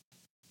feeling.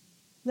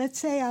 Let's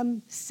say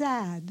I'm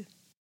sad.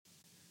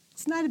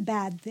 It's not a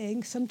bad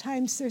thing.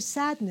 Sometimes there's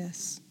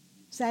sadness.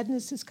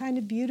 Sadness is kind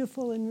of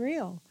beautiful and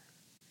real.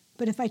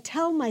 But if I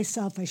tell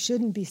myself I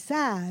shouldn't be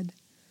sad,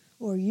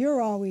 or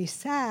you're always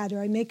sad,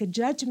 or I make a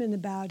judgment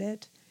about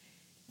it,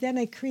 then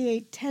I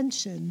create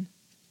tension.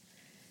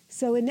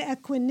 So in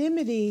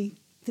equanimity,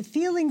 the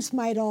feelings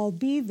might all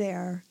be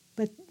there,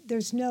 but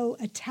there's no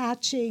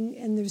attaching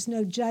and there's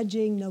no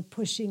judging, no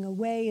pushing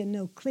away, and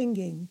no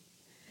clinging.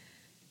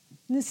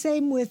 And the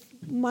same with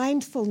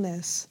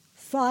mindfulness.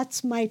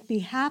 Thoughts might be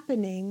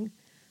happening,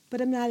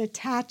 but I'm not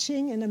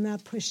attaching and I'm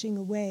not pushing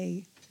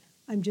away.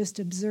 I'm just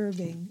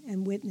observing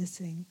and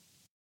witnessing.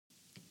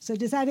 So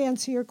does that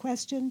answer your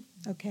question?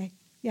 Okay.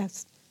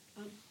 Yes.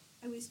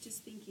 I was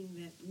just thinking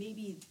that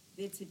maybe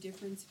it's a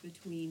difference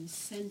between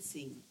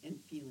sensing and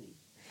feeling.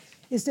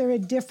 Is there a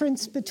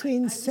difference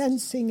between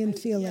sensing and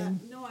feeling?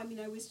 Yeah, no,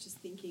 I was just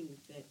thinking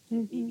that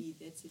maybe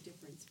that's a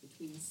difference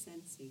between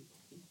sensing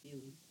and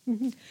feeling,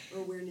 or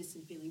awareness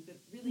and feeling.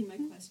 But really my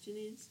question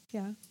is,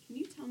 can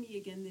you tell me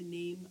again the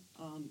name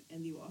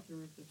and the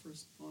author of the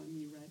first poem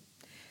you read?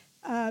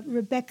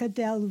 Rebecca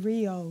Del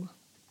Rio.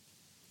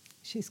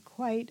 She's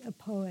quite a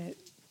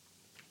poet.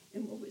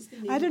 And what was the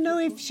name? I don't know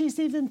if she's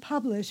even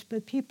published,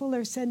 but people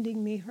are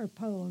sending me her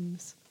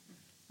poems.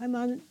 I'm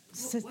on...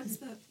 What's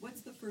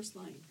the first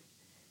line?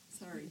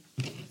 Sorry.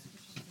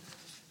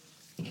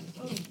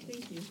 Oh,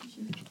 thank you.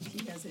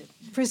 She has it.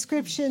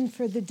 Prescription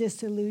for the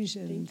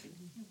Disillusioned. Thank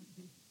you.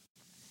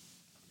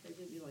 I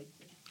really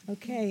liked it.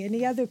 Okay,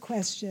 any other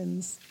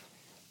questions?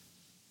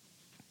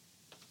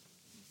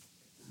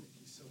 Thank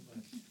you so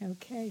much.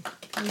 Okay,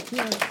 thank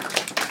you.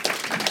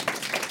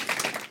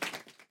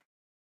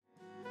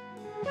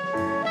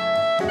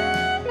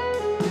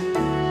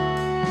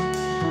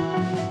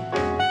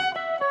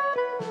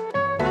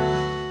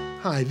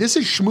 Hi, this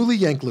is Shmuley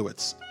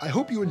Yanklowitz. I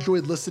hope you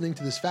enjoyed listening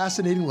to this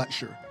fascinating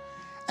lecture.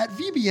 At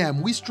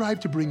VBM, we strive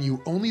to bring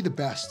you only the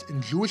best in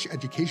Jewish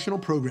educational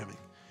programming.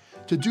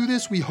 To do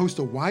this, we host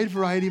a wide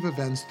variety of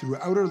events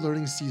throughout our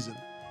learning season,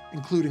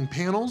 including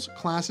panels,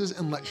 classes,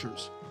 and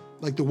lectures,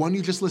 like the one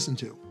you just listened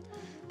to.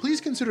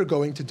 Please consider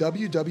going to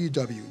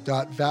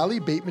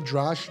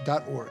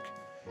www.valleybeitmidrash.org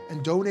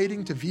and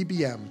donating to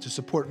VBM to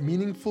support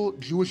meaningful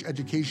Jewish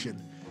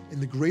education in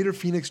the greater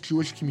Phoenix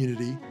Jewish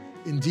community,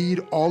 indeed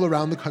all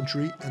around the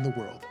country and the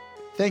world.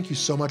 Thank you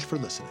so much for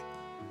listening.